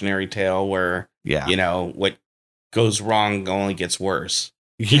that cautionary tale where what goes wrong only gets worse.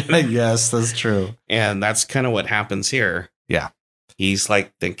 Yes, that's true. And that's kind of what happens here. Yeah, he's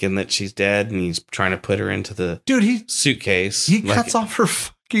like thinking that she's dead, and he's trying to put her into the suitcase. He cuts off her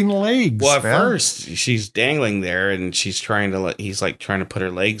fucking legs. Well, at first she's dangling there, and he's trying to put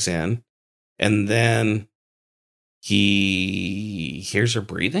her legs in. And then he hears her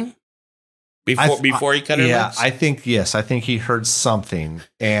breathing before he cut her legs. I think he heard something,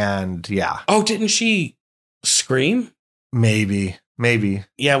 and Oh, didn't she scream? Maybe.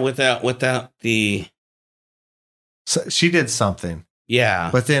 Yeah, without the. So she did something.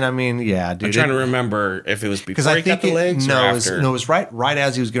 Yeah, but then dude, I'm trying to remember if it was before he cut the legs or after. It was right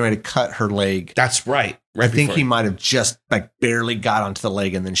as he was getting ready to cut her leg. That's right. I think he might have just barely got onto the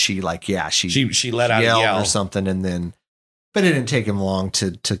leg, and then she let out a yell or something, and then, but it didn't take him long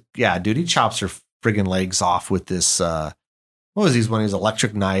to dude, he chops her friggin' legs off with this. What was these one of these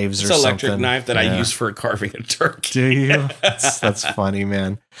electric knives or something? It's an electric knife that I use for carving a turkey. Do you? That's funny,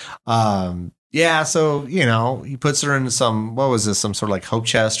 man. So he puts her in some some sort of like hope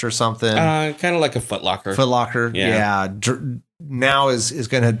chest or something. Kind of like a footlocker. Now is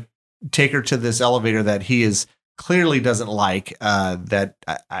going to take her to this elevator that he is clearly doesn't like.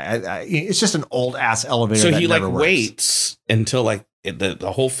 It's just an old ass elevator. So that he never works. waits until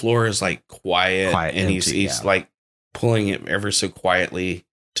the whole floor is quiet, and empty, he's pulling it ever so quietly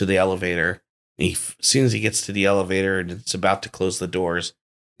to the elevator. And as soon as he gets to the elevator and it's about to close the doors,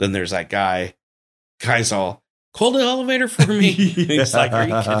 then there's that guy's all, "Call the elevator for me." He's like, "Are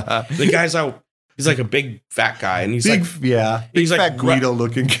you kidding?" The guy's out. He's like a big fat guy, and he's big fat Guido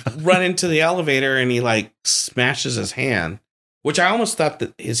looking guy. Run into the elevator, and he smashes his hand, which I almost thought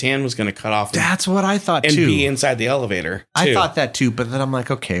that his hand was going to cut off. That's what I thought and too. Be inside the elevator. Too. I thought that too, but then I'm like,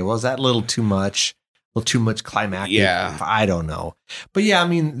 okay, well, is that a little too much? A little too much climactic? Yeah, I don't know, but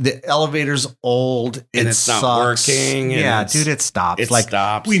the elevator's old, and it's sucks. Not working. Yeah, dude, it stops. It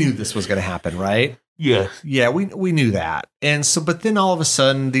stops. We knew this was going to happen, right? Yeah, we knew that. And so, but then all of a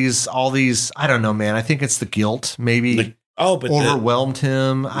sudden, all these, I don't know, man. I think it's the guilt, maybe. Overwhelmed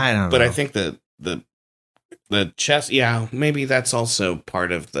him. I don't know. But I think the chest, maybe that's also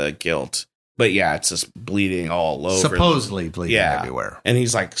part of the guilt. But it's just bleeding all over. Supposedly bleeding everywhere. And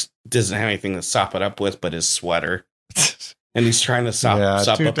he's doesn't have anything to sop it up with but his sweater. And he's trying to sop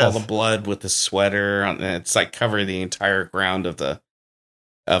up all the blood with the sweater. It's covering the entire ground of the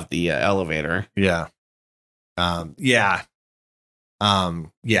elevator. Yeah. Yeah.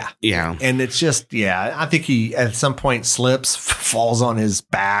 Yeah. Yeah. And it's just, I think he at some point slips, falls on his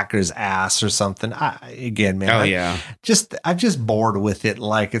back or his ass or something. Again, man. Oh yeah. I'm just bored with it.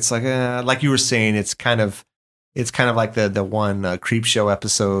 Like, it's like you were saying, it's kind of like the one Creep Show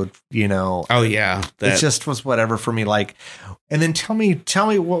episode, Oh yeah. it just was whatever for me. Like, and then tell me,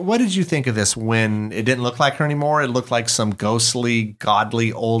 what did you think of this when it didn't look like her anymore? It looked like some ghostly,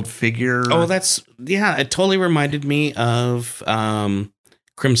 godly old figure. Oh, it totally reminded me of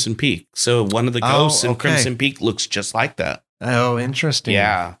Crimson Peak. So one of the ghosts in Crimson Peak looks just like that. Oh, interesting.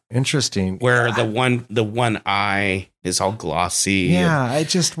 Yeah. Interesting. Where the one eye is all glossy. Yeah.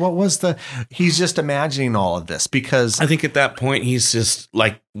 He's just imagining all of this because I think at that point, he's just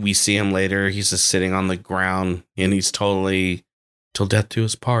like, we see him later. He's just sitting on the ground and he's totally till death do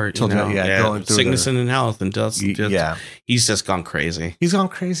us part. Going through sickness and in health and he's just gone crazy. He's gone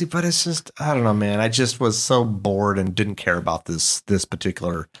crazy, but it's just, I don't know, man. I just was so bored and didn't care about this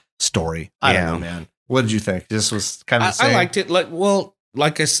particular story. I don't know, man. What did you think? This was kind of the same? I liked it.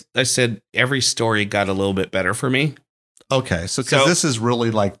 Like I said, every story got a little bit better for me. Okay, so this is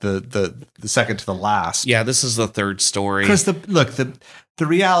really like the second to the last. Yeah, this is the third story. Because the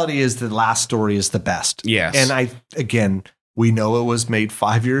reality is the last story is the best. Yes, and we know it was made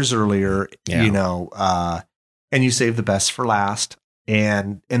 5 years earlier. Yeah. And you saved the best for last.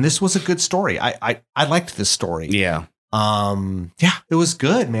 And this was a good story. I liked this story. Yeah. It was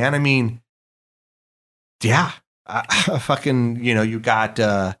good, man. I mean. Yeah, fucking, you got,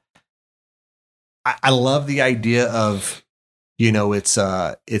 I love the idea of, it's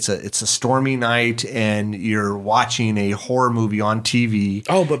a stormy night and you're watching a horror movie on TV.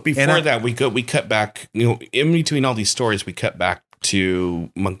 Oh, but before that, we cut back, in between all these stories, we cut back to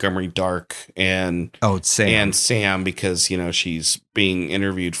Montgomery Dark and Sam because, she's being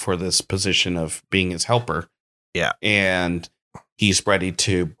interviewed for this position of being his helper. Yeah. And he's ready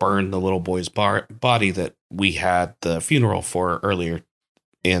to burn the little boy's body that we had the funeral for earlier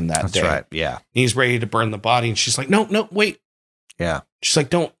in that day. That's right. Yeah. He's ready to burn the body. And she's like, no, wait. Yeah. She's like,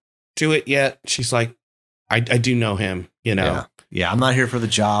 don't do it yet. She's like, I do know him, Yeah. I'm not here for the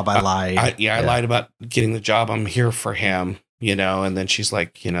job. I lied. I lied about getting the job. I'm here for him, and then she's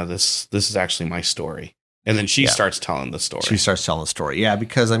like, this is actually my story. And then she starts telling the story. Yeah.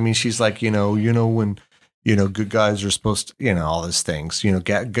 Because she's like, when, good guys are supposed to, all these things,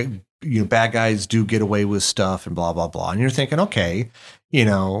 bad guys do get away with stuff and blah, blah, blah. And you're thinking, okay,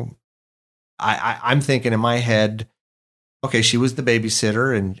 I'm thinking in my head, okay, she was the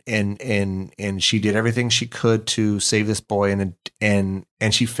babysitter and she did everything she could to save this boy and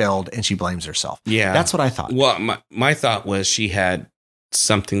she failed and she blames herself. Yeah. That's what I thought. Well, my thought was she had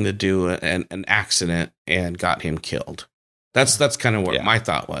something to do an accident and got him killed. That's kind of what my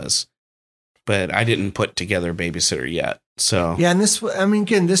thought was. But I didn't put together babysitter yet. So yeah, and this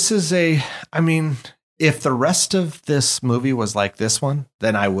is if the rest of this movie was like this one,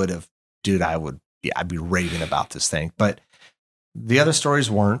 then I'd be raving about this thing. But the other stories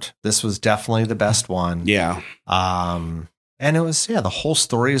weren't. This was definitely the best one. Yeah. And it was the whole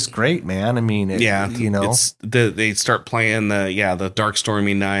story is great, man. It's they start playing the dark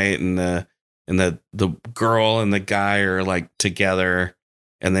stormy night and the girl and the guy are like together.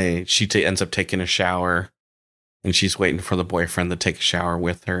 And she ends up taking a shower and she's waiting for the boyfriend to take a shower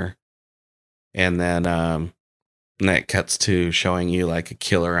with her. And then that cuts to showing you like a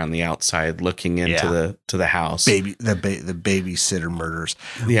killer on the outside looking into the house. The babysitter murders.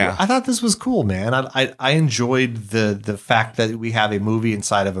 Yeah. I thought this was cool, man. I enjoyed the fact that we have a movie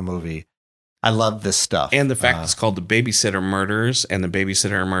inside of a movie. I love this stuff. And the fact it's called The Babysitter Murders, and The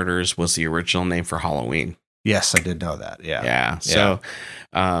Babysitter Murders was the original name for Halloween. Yes, I did know that. Yeah. Yeah. So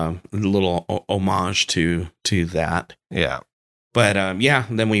a little homage to that. Yeah. But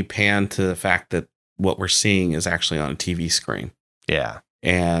then we pan to the fact that what we're seeing is actually on a TV screen. Yeah.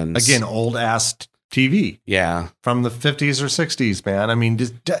 And again, old ass TV. Yeah. From the 50s or 60s, man.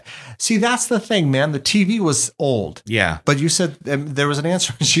 See, that's the thing, man. The TV was old. Yeah. But you said there was an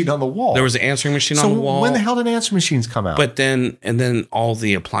answering machine on the wall. There was an answering machine on the wall. So when the hell did answering machines come out? But then all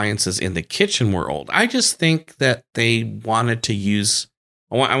the appliances in the kitchen were old. I just think that they wanted to use,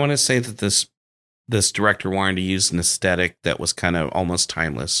 I want to say that this director wanted to use an aesthetic that was kind of almost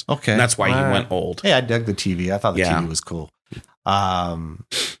timeless. Okay. And that's why he went old. Hey, I dug the TV. I thought the TV was cool.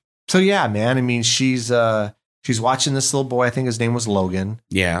 So yeah, man. She's watching this little boy. I think his name was Logan.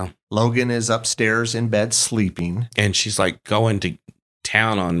 Yeah. Logan is upstairs in bed sleeping. And she's like going to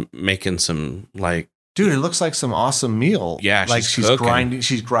town on making some like dude, it looks like some awesome meal. Yeah, like she's cooking.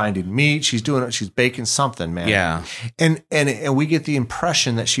 she's grinding meat, she's baking something, man. Yeah. And we get the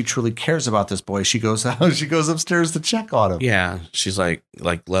impression that she truly cares about this boy. She goes upstairs to check on him. Yeah. She's like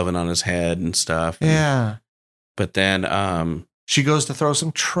loving on his head and stuff. Yeah. But then she goes to throw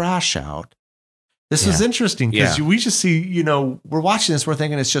some trash out. This is interesting because Yeah. we just see, we're watching this, we're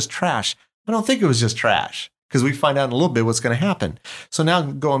thinking it's just trash. I don't think it was just trash because we find out in a little bit what's going to happen. So now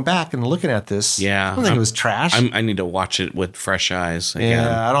going back and looking at this, Yeah. I don't think it was trash. I need to watch it with fresh eyes again.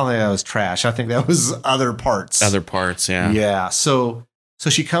 Yeah, I don't think that was trash. I think that was other parts. Other parts, yeah. Yeah. So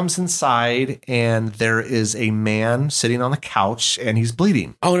she comes inside and there is a man sitting on the couch and he's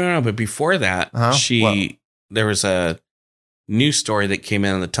bleeding. Oh no, but before that, there was a news story that came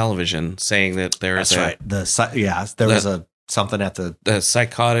in on the television saying that there was There was something at the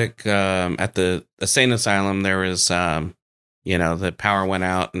psychotic at the insane asylum. There was the power went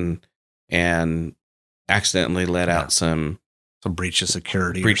out and accidentally let out some breach of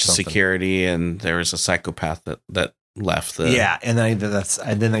security, and there was a psychopath that left the and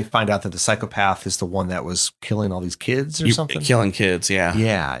then they find out that the psychopath is the one that was killing all these kids or something, killing kids.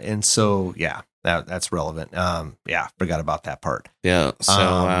 And so that's relevant. Forgot about that part. Yeah.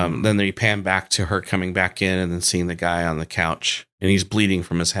 So then they pan back to her coming back in and then seeing the guy on the couch and he's bleeding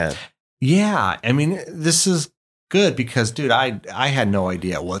from his head. Yeah, I mean, this is good because, dude, I had no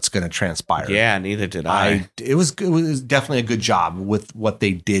idea what's going to transpire. Yeah, neither did I. It was definitely a good job with what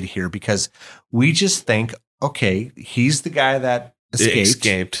they did here because we just think, okay, he's the guy that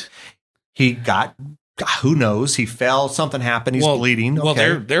escaped. He got, who knows? He fell. Something happened. He's bleeding.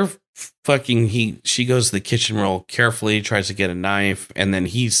 Okay. Well, they're fucking. She goes to the kitchen real carefully, tries to get a knife, and then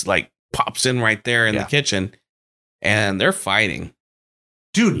he's like pops in right there in the kitchen, and they're fighting.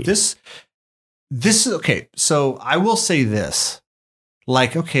 Dude, this is okay. So I will say this,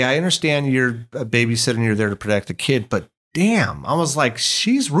 like, okay, I understand you're a babysitter and you're there to protect the kid, but damn, I was like,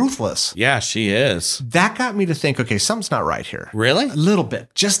 she's ruthless. Yeah, she is. That got me to think, okay, something's not right here. Really? A little bit,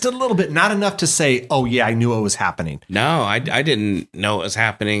 just a little bit, not enough to say, oh yeah, I knew what was happening. No, I didn't know what was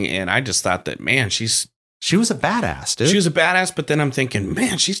happening. And I just thought that, man, she was a badass, dude. She was a badass, but then I'm thinking,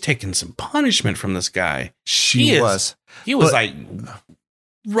 man, she's taking some punishment from this guy. He was like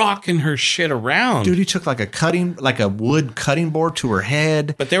rocking her shit around. Dude, he took like a wood cutting board to her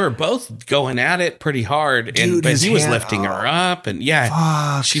head. But they were both going at it pretty hard. Dude, but he was lifting her up. And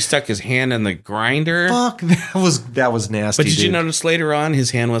she stuck his hand in the grinder. Fuck, that was nasty. But did you notice later on his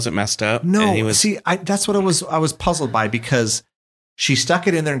hand wasn't messed up? No, that's what I was puzzled by because she stuck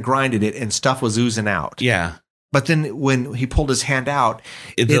it in there and grinded it and stuff was oozing out. Yeah. But then when he pulled his hand out,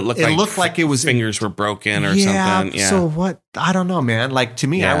 it looked like it was fingers were broken or something. Yeah. So what? I don't know, man. Like to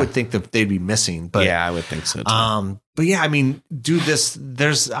me, I would think that they'd be missing. But yeah, I would think so too. But yeah, I mean, dude, this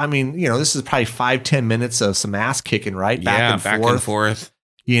is probably 5-10 minutes of some ass kicking, right? Back and forth.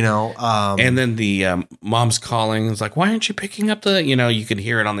 And then the mom's calling. It's like, why aren't you picking up the? You could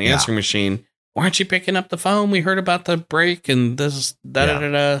hear it on the answering machine. Why aren't you picking up the phone? We heard about the break and this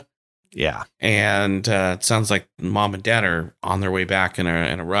da. Yeah. And it sounds like mom and dad are on their way back in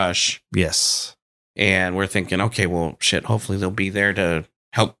a rush. Yes. And we're thinking, okay, well, shit, hopefully they'll be there to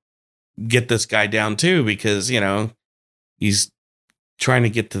help get this guy down too, because, he's trying to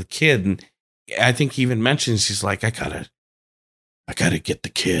get to the kid. And I think he even mentions, he's like, I gotta get the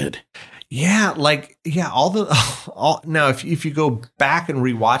kid. Yeah. Now if you go back and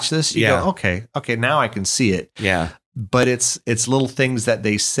rewatch this, you go, okay, now I can see it. Yeah. But it's little things that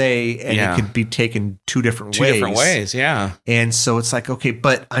they say and it could be taken two different ways. Yeah. And so it's like, okay,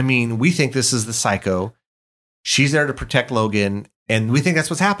 but I mean, we think this is the psycho. She's there to protect Logan. And we think that's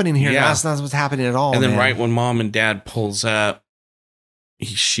what's happening here. Yeah. That's not what's happening at all. And then right when mom and dad pulls up,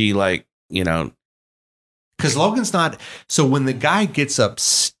 she because Logan's not. So when the guy gets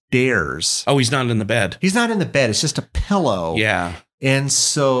upstairs. Oh, he's not in the bed. He's not in the bed. It's just a pillow. Yeah. And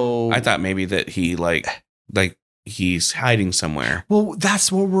so I thought maybe that he like he's hiding somewhere. Well,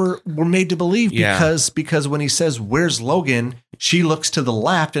 that's what we're made to believe because when he says, "Where's Logan?" she looks to the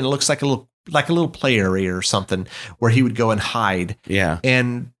left and it looks like a little play area or something where he would go and hide. Yeah.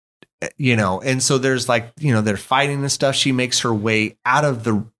 And and so there's they're fighting and stuff. She makes her way out of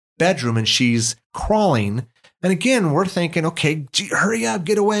the bedroom and she's crawling. And again, we're thinking, okay, hurry up,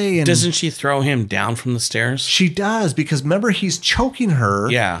 get away. And doesn't she throw him down from the stairs? She does, because remember, he's choking her.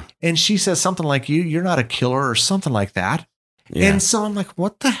 Yeah. And she says something like, you're not a killer or something like that. Yeah. And so I'm like,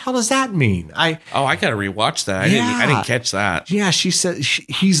 what the hell does that mean? I got to rewatch that. I didn't catch that. Yeah. She said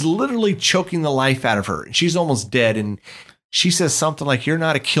he's literally choking the life out of her. She's almost dead. And she says something like, you're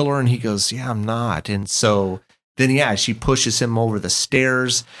not a killer. And he goes, yeah, I'm not. And so then, she pushes him over the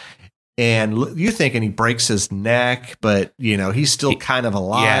stairs. And you're thinking he breaks his neck, but he's still kind of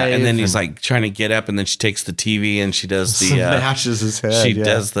alive. Yeah, and then he's like trying to get up, and then she takes the TV and she does the smashes his head. She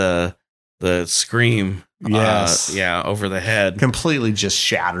does the scream. Yes. Over the head. Completely just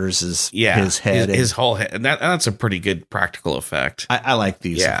shatters his head. His whole head. And that's a pretty good practical effect. I like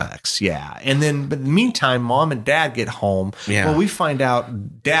these effects. Yeah. And then, but in the meantime, mom and dad get home. Yeah. Well, we find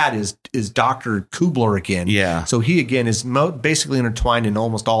out dad is Dr. Kubler again. Yeah. So he, again, is basically intertwined in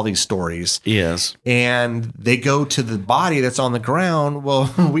almost all these stories. Yes. And they go to the body that's on the ground.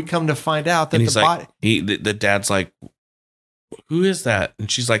 Well, we come to find out that the body. The dad's like, who is that? And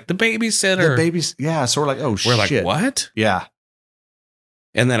she's like, the babysitter. The baby's, yeah. So we're like, oh, we're shit. like, what? Yeah.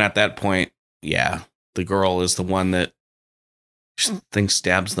 And then at that point, the girl is the one that thinks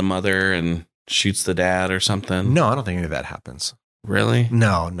stabs the mother and shoots the dad or something. No, I don't think any of that happens. Really?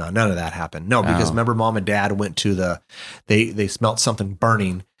 No, none of that happened. No, because remember, mom and dad went to they smelt something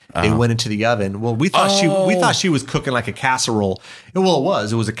burning. They went into the oven. Well, we thought she was cooking like a casserole. Well,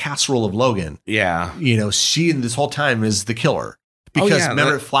 it was a casserole of Logan. Yeah. She in this whole time is the killer. Because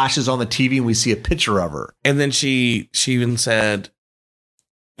remember, it flashes on the TV and we see a picture of her. And then she even said,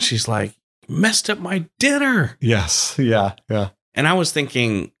 she's like, messed up my dinner. Yes. Yeah. Yeah. And I was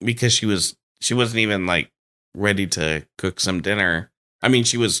thinking, because she wasn't even like ready to cook some dinner. I mean,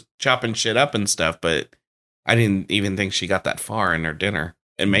 she was chopping shit up and stuff, but I didn't even think she got that far in her dinner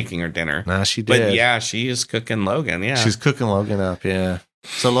and making her dinner. No, she did. But she is cooking Logan. Yeah. She's cooking Logan up. Yeah.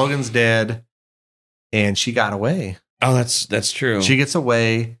 So Logan's dead and she got away. Oh, that's true. She gets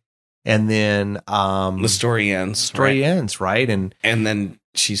away and then the story ends. Right? And then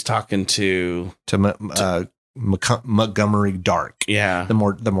she's talking to Montgomery Dark. Yeah. The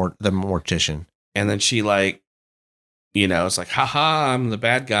mortician. And then she it's like, haha, I'm the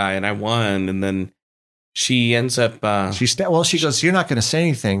bad guy and I won. And then she ends up she goes, you're not going to say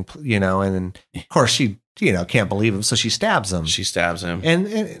anything, and then of course she can't believe him, so she stabs him.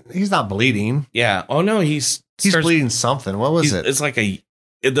 And he's not bleeding. Yeah. Oh no, he's bleeding something. What was it? It's like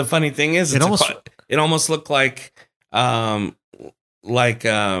the funny thing is it almost looked like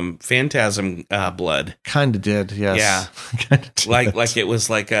phantasm blood. Kind of did. Yes. Yeah. like it was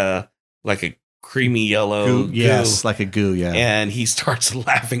like a creamy yellow goo. Yes, like a goo. Yeah. And he starts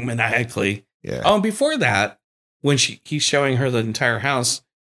laughing maniacally. Yeah. Oh, and before that, when he's showing her the entire house,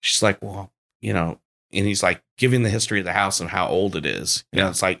 she's like, well, and he's like giving the history of the house and how old it is.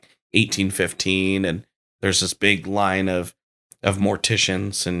 It's like 1815, and there's this big line of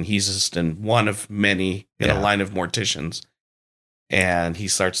morticians, and he's just in one of many in a line of morticians. And he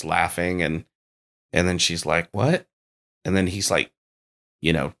starts laughing, and then she's like, what? And then he's like,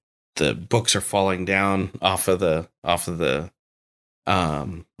 the books are falling down off of the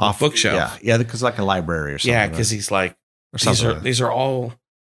bookshelf. Yeah, because like a library or something. Yeah, because he's like, these are all.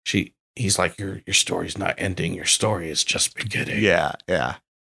 He's like, your story's not ending. Your story is just beginning. Yeah, yeah.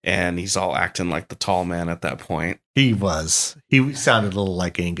 And he's all acting like the tall man at that point. He was. He sounded a little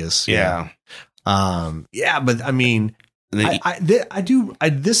like Angus. Yeah. But I mean,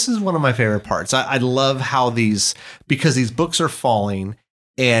 this is one of my favorite parts. I love how because these books are falling,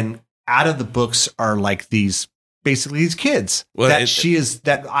 and out of the books are like basically these kids I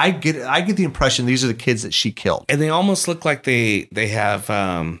get the impression these are the kids that she killed. And they almost look like they have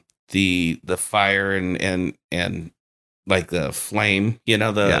the fire and like the flame,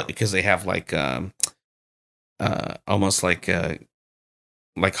 because they have like almost like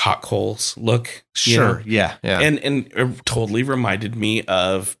hot coals look. Sure. Yeah. Yeah. And it totally reminded me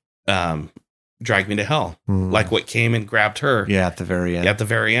of Drag Me to Hell, like what came and grabbed her. Yeah, at the very end.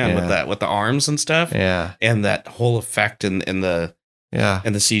 With the arms and stuff. Yeah, and that whole effect in the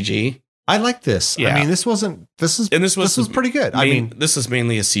CG. I like this. Yeah. I mean, this was pretty good. This is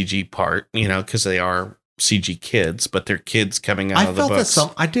mainly a CG part, because they are CG kids, but they're kids coming out of the books.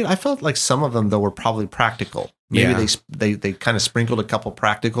 I felt like some of them though were probably practical. Maybe they kind of sprinkled a couple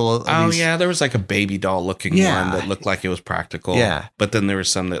practical. There was like a baby doll looking one that looked like it was practical. Yeah, but then there was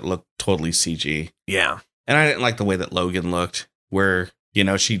some that looked totally CG. Yeah, and I didn't like the way that Logan looked, where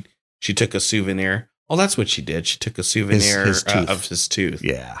she took a souvenir. Oh, that's what she did. She took a souvenir of his tooth.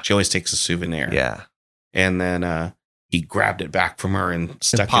 Yeah, she always takes a souvenir. Yeah, and then he grabbed it back from her and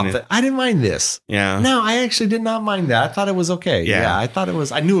stuck it. I didn't mind this. Yeah. No, I actually did not mind that. I thought it was okay. Yeah. I thought it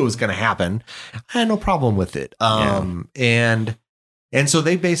was, I knew it was going to happen. I had no problem with it. And so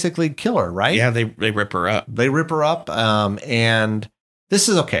they basically kill her, right? Yeah. They rip her up. And this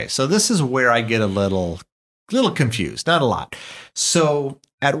is okay. So this is where I get a little confused, not a lot. So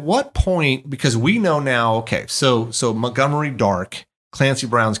at what point, because we know now, okay, so Montgomery Dark, Clancy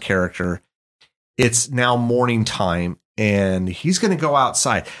Brown's character, it's now morning time, and he's going to go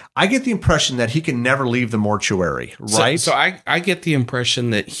outside. I get the impression that he can never leave the mortuary, right? So I get the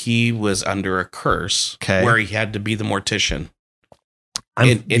impression that he was under a curse where he had to be the mortician.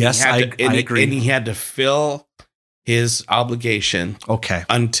 Yes, I agree. And he had to fill his obligation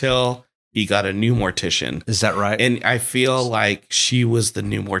until he got a new mortician. Is that right? And I feel like she was the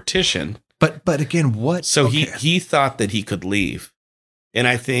new mortician. But again, what? So he thought that he could leave. And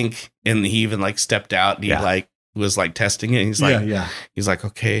I think, and he even like stepped out and he like was like testing it. He's like, he's like,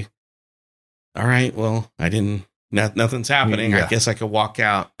 okay, all right, well, nothing's happening. I guess I could walk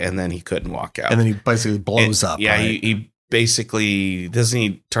out. And then he couldn't walk out. And then he basically blows up. Yeah. Right? He basically, doesn't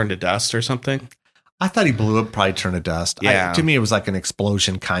he turn to dust or something? I thought he blew up, probably turned to dust. Yeah. To me, it was like an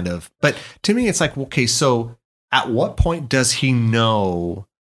explosion kind of. But to me, it's like, okay, so at what point does he know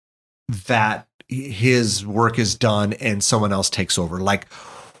that his work is done and someone else takes over? Like,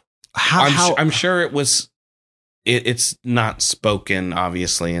 I'm sure it was. It's not spoken,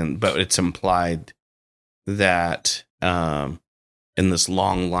 obviously, but it's implied that in this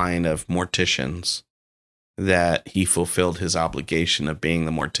long line of morticians, that he fulfilled his obligation of being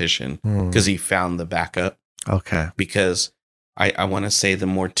the mortician because he found the backup. Okay. Because I want to say the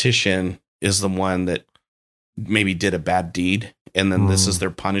mortician is the one that maybe did a bad deed. And then this is their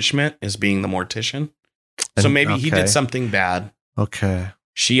punishment, is being the mortician. So maybe he did something bad. Okay.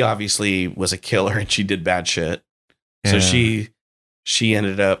 She obviously was a killer and she did bad shit. So she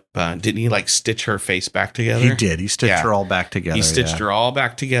ended up, didn't he like stitch her face back together? He did. He stitched her all back together. He stitched her all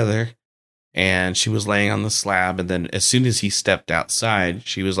back together. And she was laying on the slab. And then as soon as he stepped outside,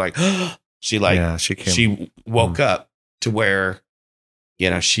 she was like, she woke up to where,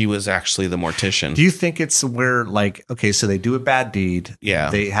 she was actually the mortician. Do you think it's where like, okay, so they do a bad deed. Yeah.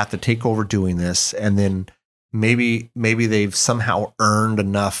 They have to take over doing this. And then maybe they've somehow earned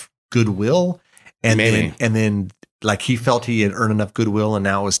enough goodwill. And then like he felt he had earned enough goodwill and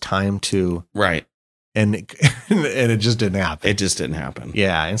now it was time to. Right. And it just didn't happen. It just didn't happen.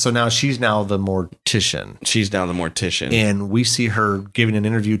 Yeah. And so now she's now the mortician. And we see her giving an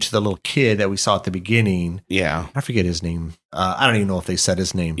interview to the little kid that we saw at the beginning. Yeah. I forget his name. I don't even know if they said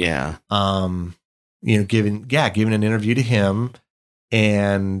his name. Yeah. Giving an interview to him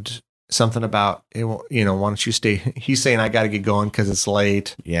and something about, why don't you stay? He's saying, I got to get going because it's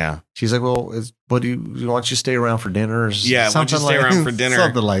late. Yeah. She's like, well, why don't you stay around for dinner? Or something stay around for dinner.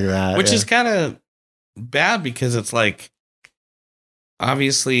 Something like that. Which is kind of bad because it's like,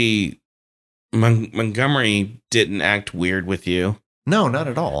 obviously Montgomery didn't act weird with you. No, not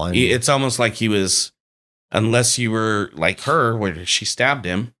at all. It's almost like he was, unless you were like her where she stabbed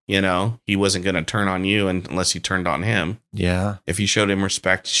him, he wasn't going to turn on you unless you turned on him. Yeah. If you showed him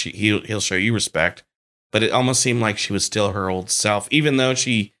respect, he'll show you respect. But it almost seemed like she was still her old self, even though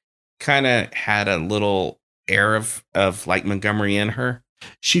she kind of had a little air of like Montgomery in her.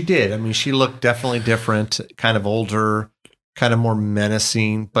 She did. I mean, she looked definitely different, kind of older, kind of more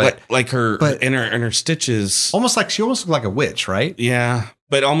menacing, but in her stitches, she almost looked like a witch, right? Yeah.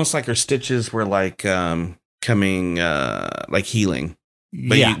 But almost like her stitches were like, coming, like healing,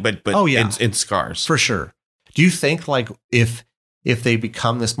 but in scars for sure. Do you think like if they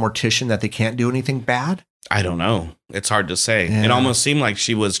become this mortician that they can't do anything bad? I don't know. It's hard to say. Yeah. It almost seemed like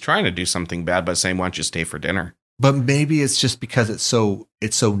she was trying to do something bad by saying, why don't you stay for dinner? But maybe it's just because it's so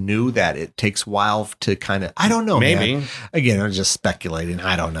new that it takes a while to kind of, I don't know. Maybe. Man. Again, I'm just speculating.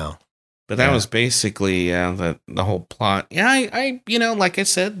 I don't know. But that was basically the whole plot. Yeah, I like I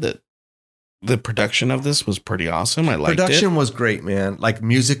said, that the production of this was pretty awesome. I liked it. Production was great, man. Like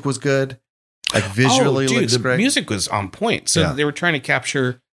music was good. Like visually looks great. The music was on point. So they were trying to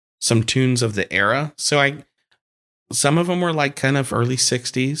capture some tunes of the era. So some of them were like kind of early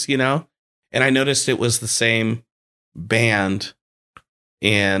 60s, and I noticed it was the same band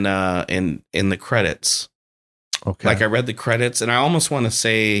in the credits. Okay. Like I read the credits and I almost want to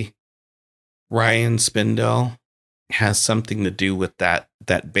say Ryan Spindell has something to do with that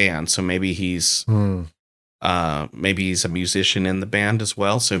band. So maybe he's a musician in the band as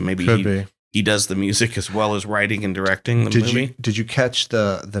well. So maybe he does the music as well as writing and directing the movie. Did you catch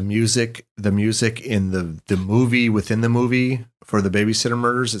the music in the movie within the movie for the Babysitter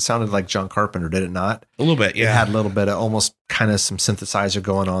Murders? It sounded like John Carpenter, did it not? A little bit, yeah. It had a little bit of almost kind of some synthesizer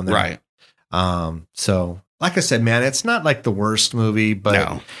going on there. Right. So like I said, man, it's not like the worst movie, but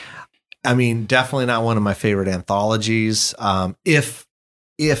no. I mean, definitely not one of my favorite anthologies. If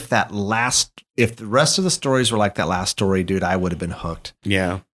the rest of the stories were like that last story, dude, I would have been hooked.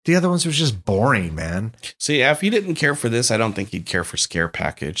 Yeah. The other ones were just boring, man. See, if you didn't care for this, I don't think you'd care for Scare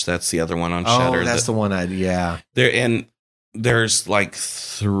Package. That's the other one on Shudder. Oh, that's the one there. And there's like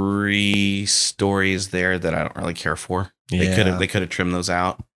 3 stories there that I don't really care for. Yeah. They could have trimmed those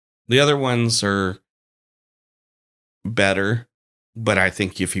out. The other ones are better, but I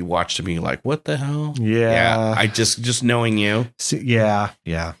think if you watched them, you're like, what the hell? Yeah. I just knowing you. Yeah.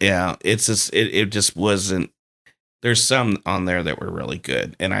 It's just, it just wasn't, there's some on there that were really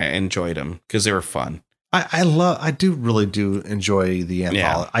good and I enjoyed them because they were fun. I do enjoy the anthology.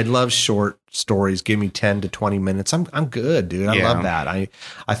 Yeah. I love short stories. Give me 10 to 20 minutes. I'm good, dude. I love that. I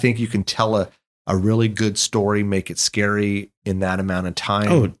think you can tell a really good story, make it scary in that amount of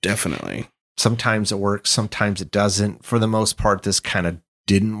time. Oh, definitely. Sometimes it works, sometimes it doesn't. For the most part, this kind of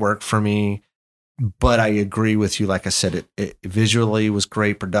didn't work for me. But I agree with you. Like I said, it visually was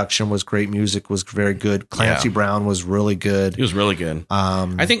great. Production was great. Music was very good. Clancy Brown was really good. He was really good.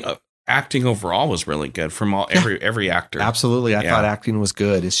 I think acting overall was really good from every actor. Absolutely. I thought acting was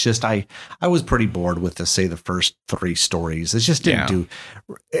good. It's just I was pretty bored with the first 3 stories. It just didn't do.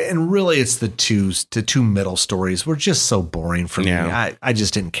 And really it's the two middle stories were just so boring for me. I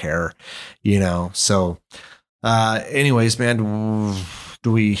just didn't care, So anyways, man,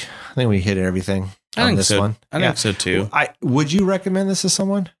 I think we hit everything on this one. I think so too. Would you recommend this to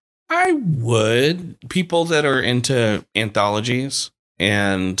someone? I would. People that are into anthologies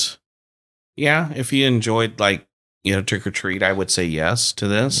and if you enjoyed Trick or Treat, I would say yes to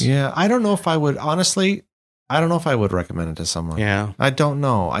this. Yeah. I don't know if I would, honestly, recommend it to someone. Yeah. I don't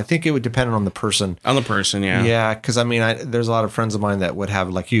know. I think it would depend on the person. On the person, yeah. Yeah. Because there's a lot of friends of mine that would have,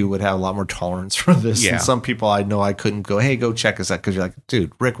 like you, would have a lot more tolerance for this. Yeah. And some people I know I couldn't go, hey, go check us out. Because you're like,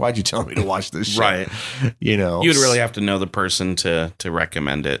 dude, Rick, why'd you tell me to watch this shit? Right. You'd really have to know the person to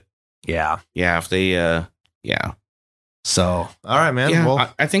recommend it. Yeah. Yeah. If they, So, all right, man. Yeah,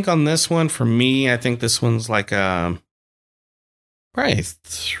 well, I think on this one, for me, I think this one's like probably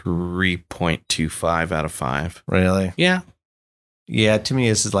 3.25 out of 5. Really? Yeah. Yeah. To me,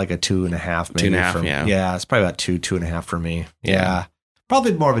 this is like a 2.5. Maybe 2.5. Yeah. It's probably about 2.5 for me. Yeah.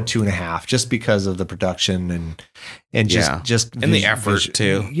 Probably more of a 2.5 just because of the production and just and the effort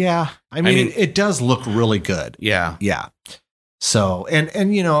too. Yeah. I mean, it does look really good. Yeah. Yeah. So, and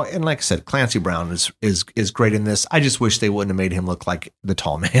like I said, Clancy Brown is great in this. I just wish they wouldn't have made him look like the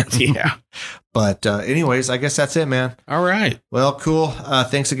tall man. Yeah. But anyways, I guess that's it, man. All right. Well, cool.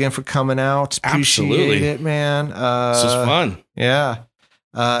 Thanks again for coming out. Appreciate it, man. This was fun. Yeah.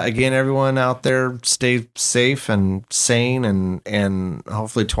 Again, everyone out there, stay safe and sane, and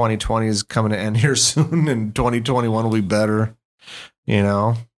hopefully 2020 is coming to end here soon, and 2021 will be better.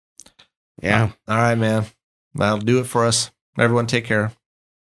 Yeah. All right, man. That'll do it for us. Everyone, take care.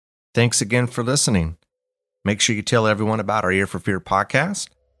 Thanks again for listening. Make sure you tell everyone about our Ear for Fear podcast.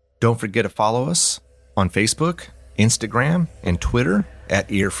 Don't forget to follow us on Facebook, Instagram, and Twitter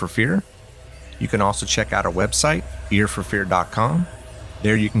at Ear for Fear. You can also check out our website, earforfear.com.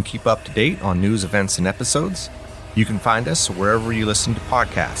 There you can keep up to date on news, events, and episodes. You can find us wherever you listen to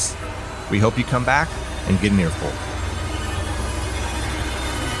podcasts. We hope you come back and get an earful.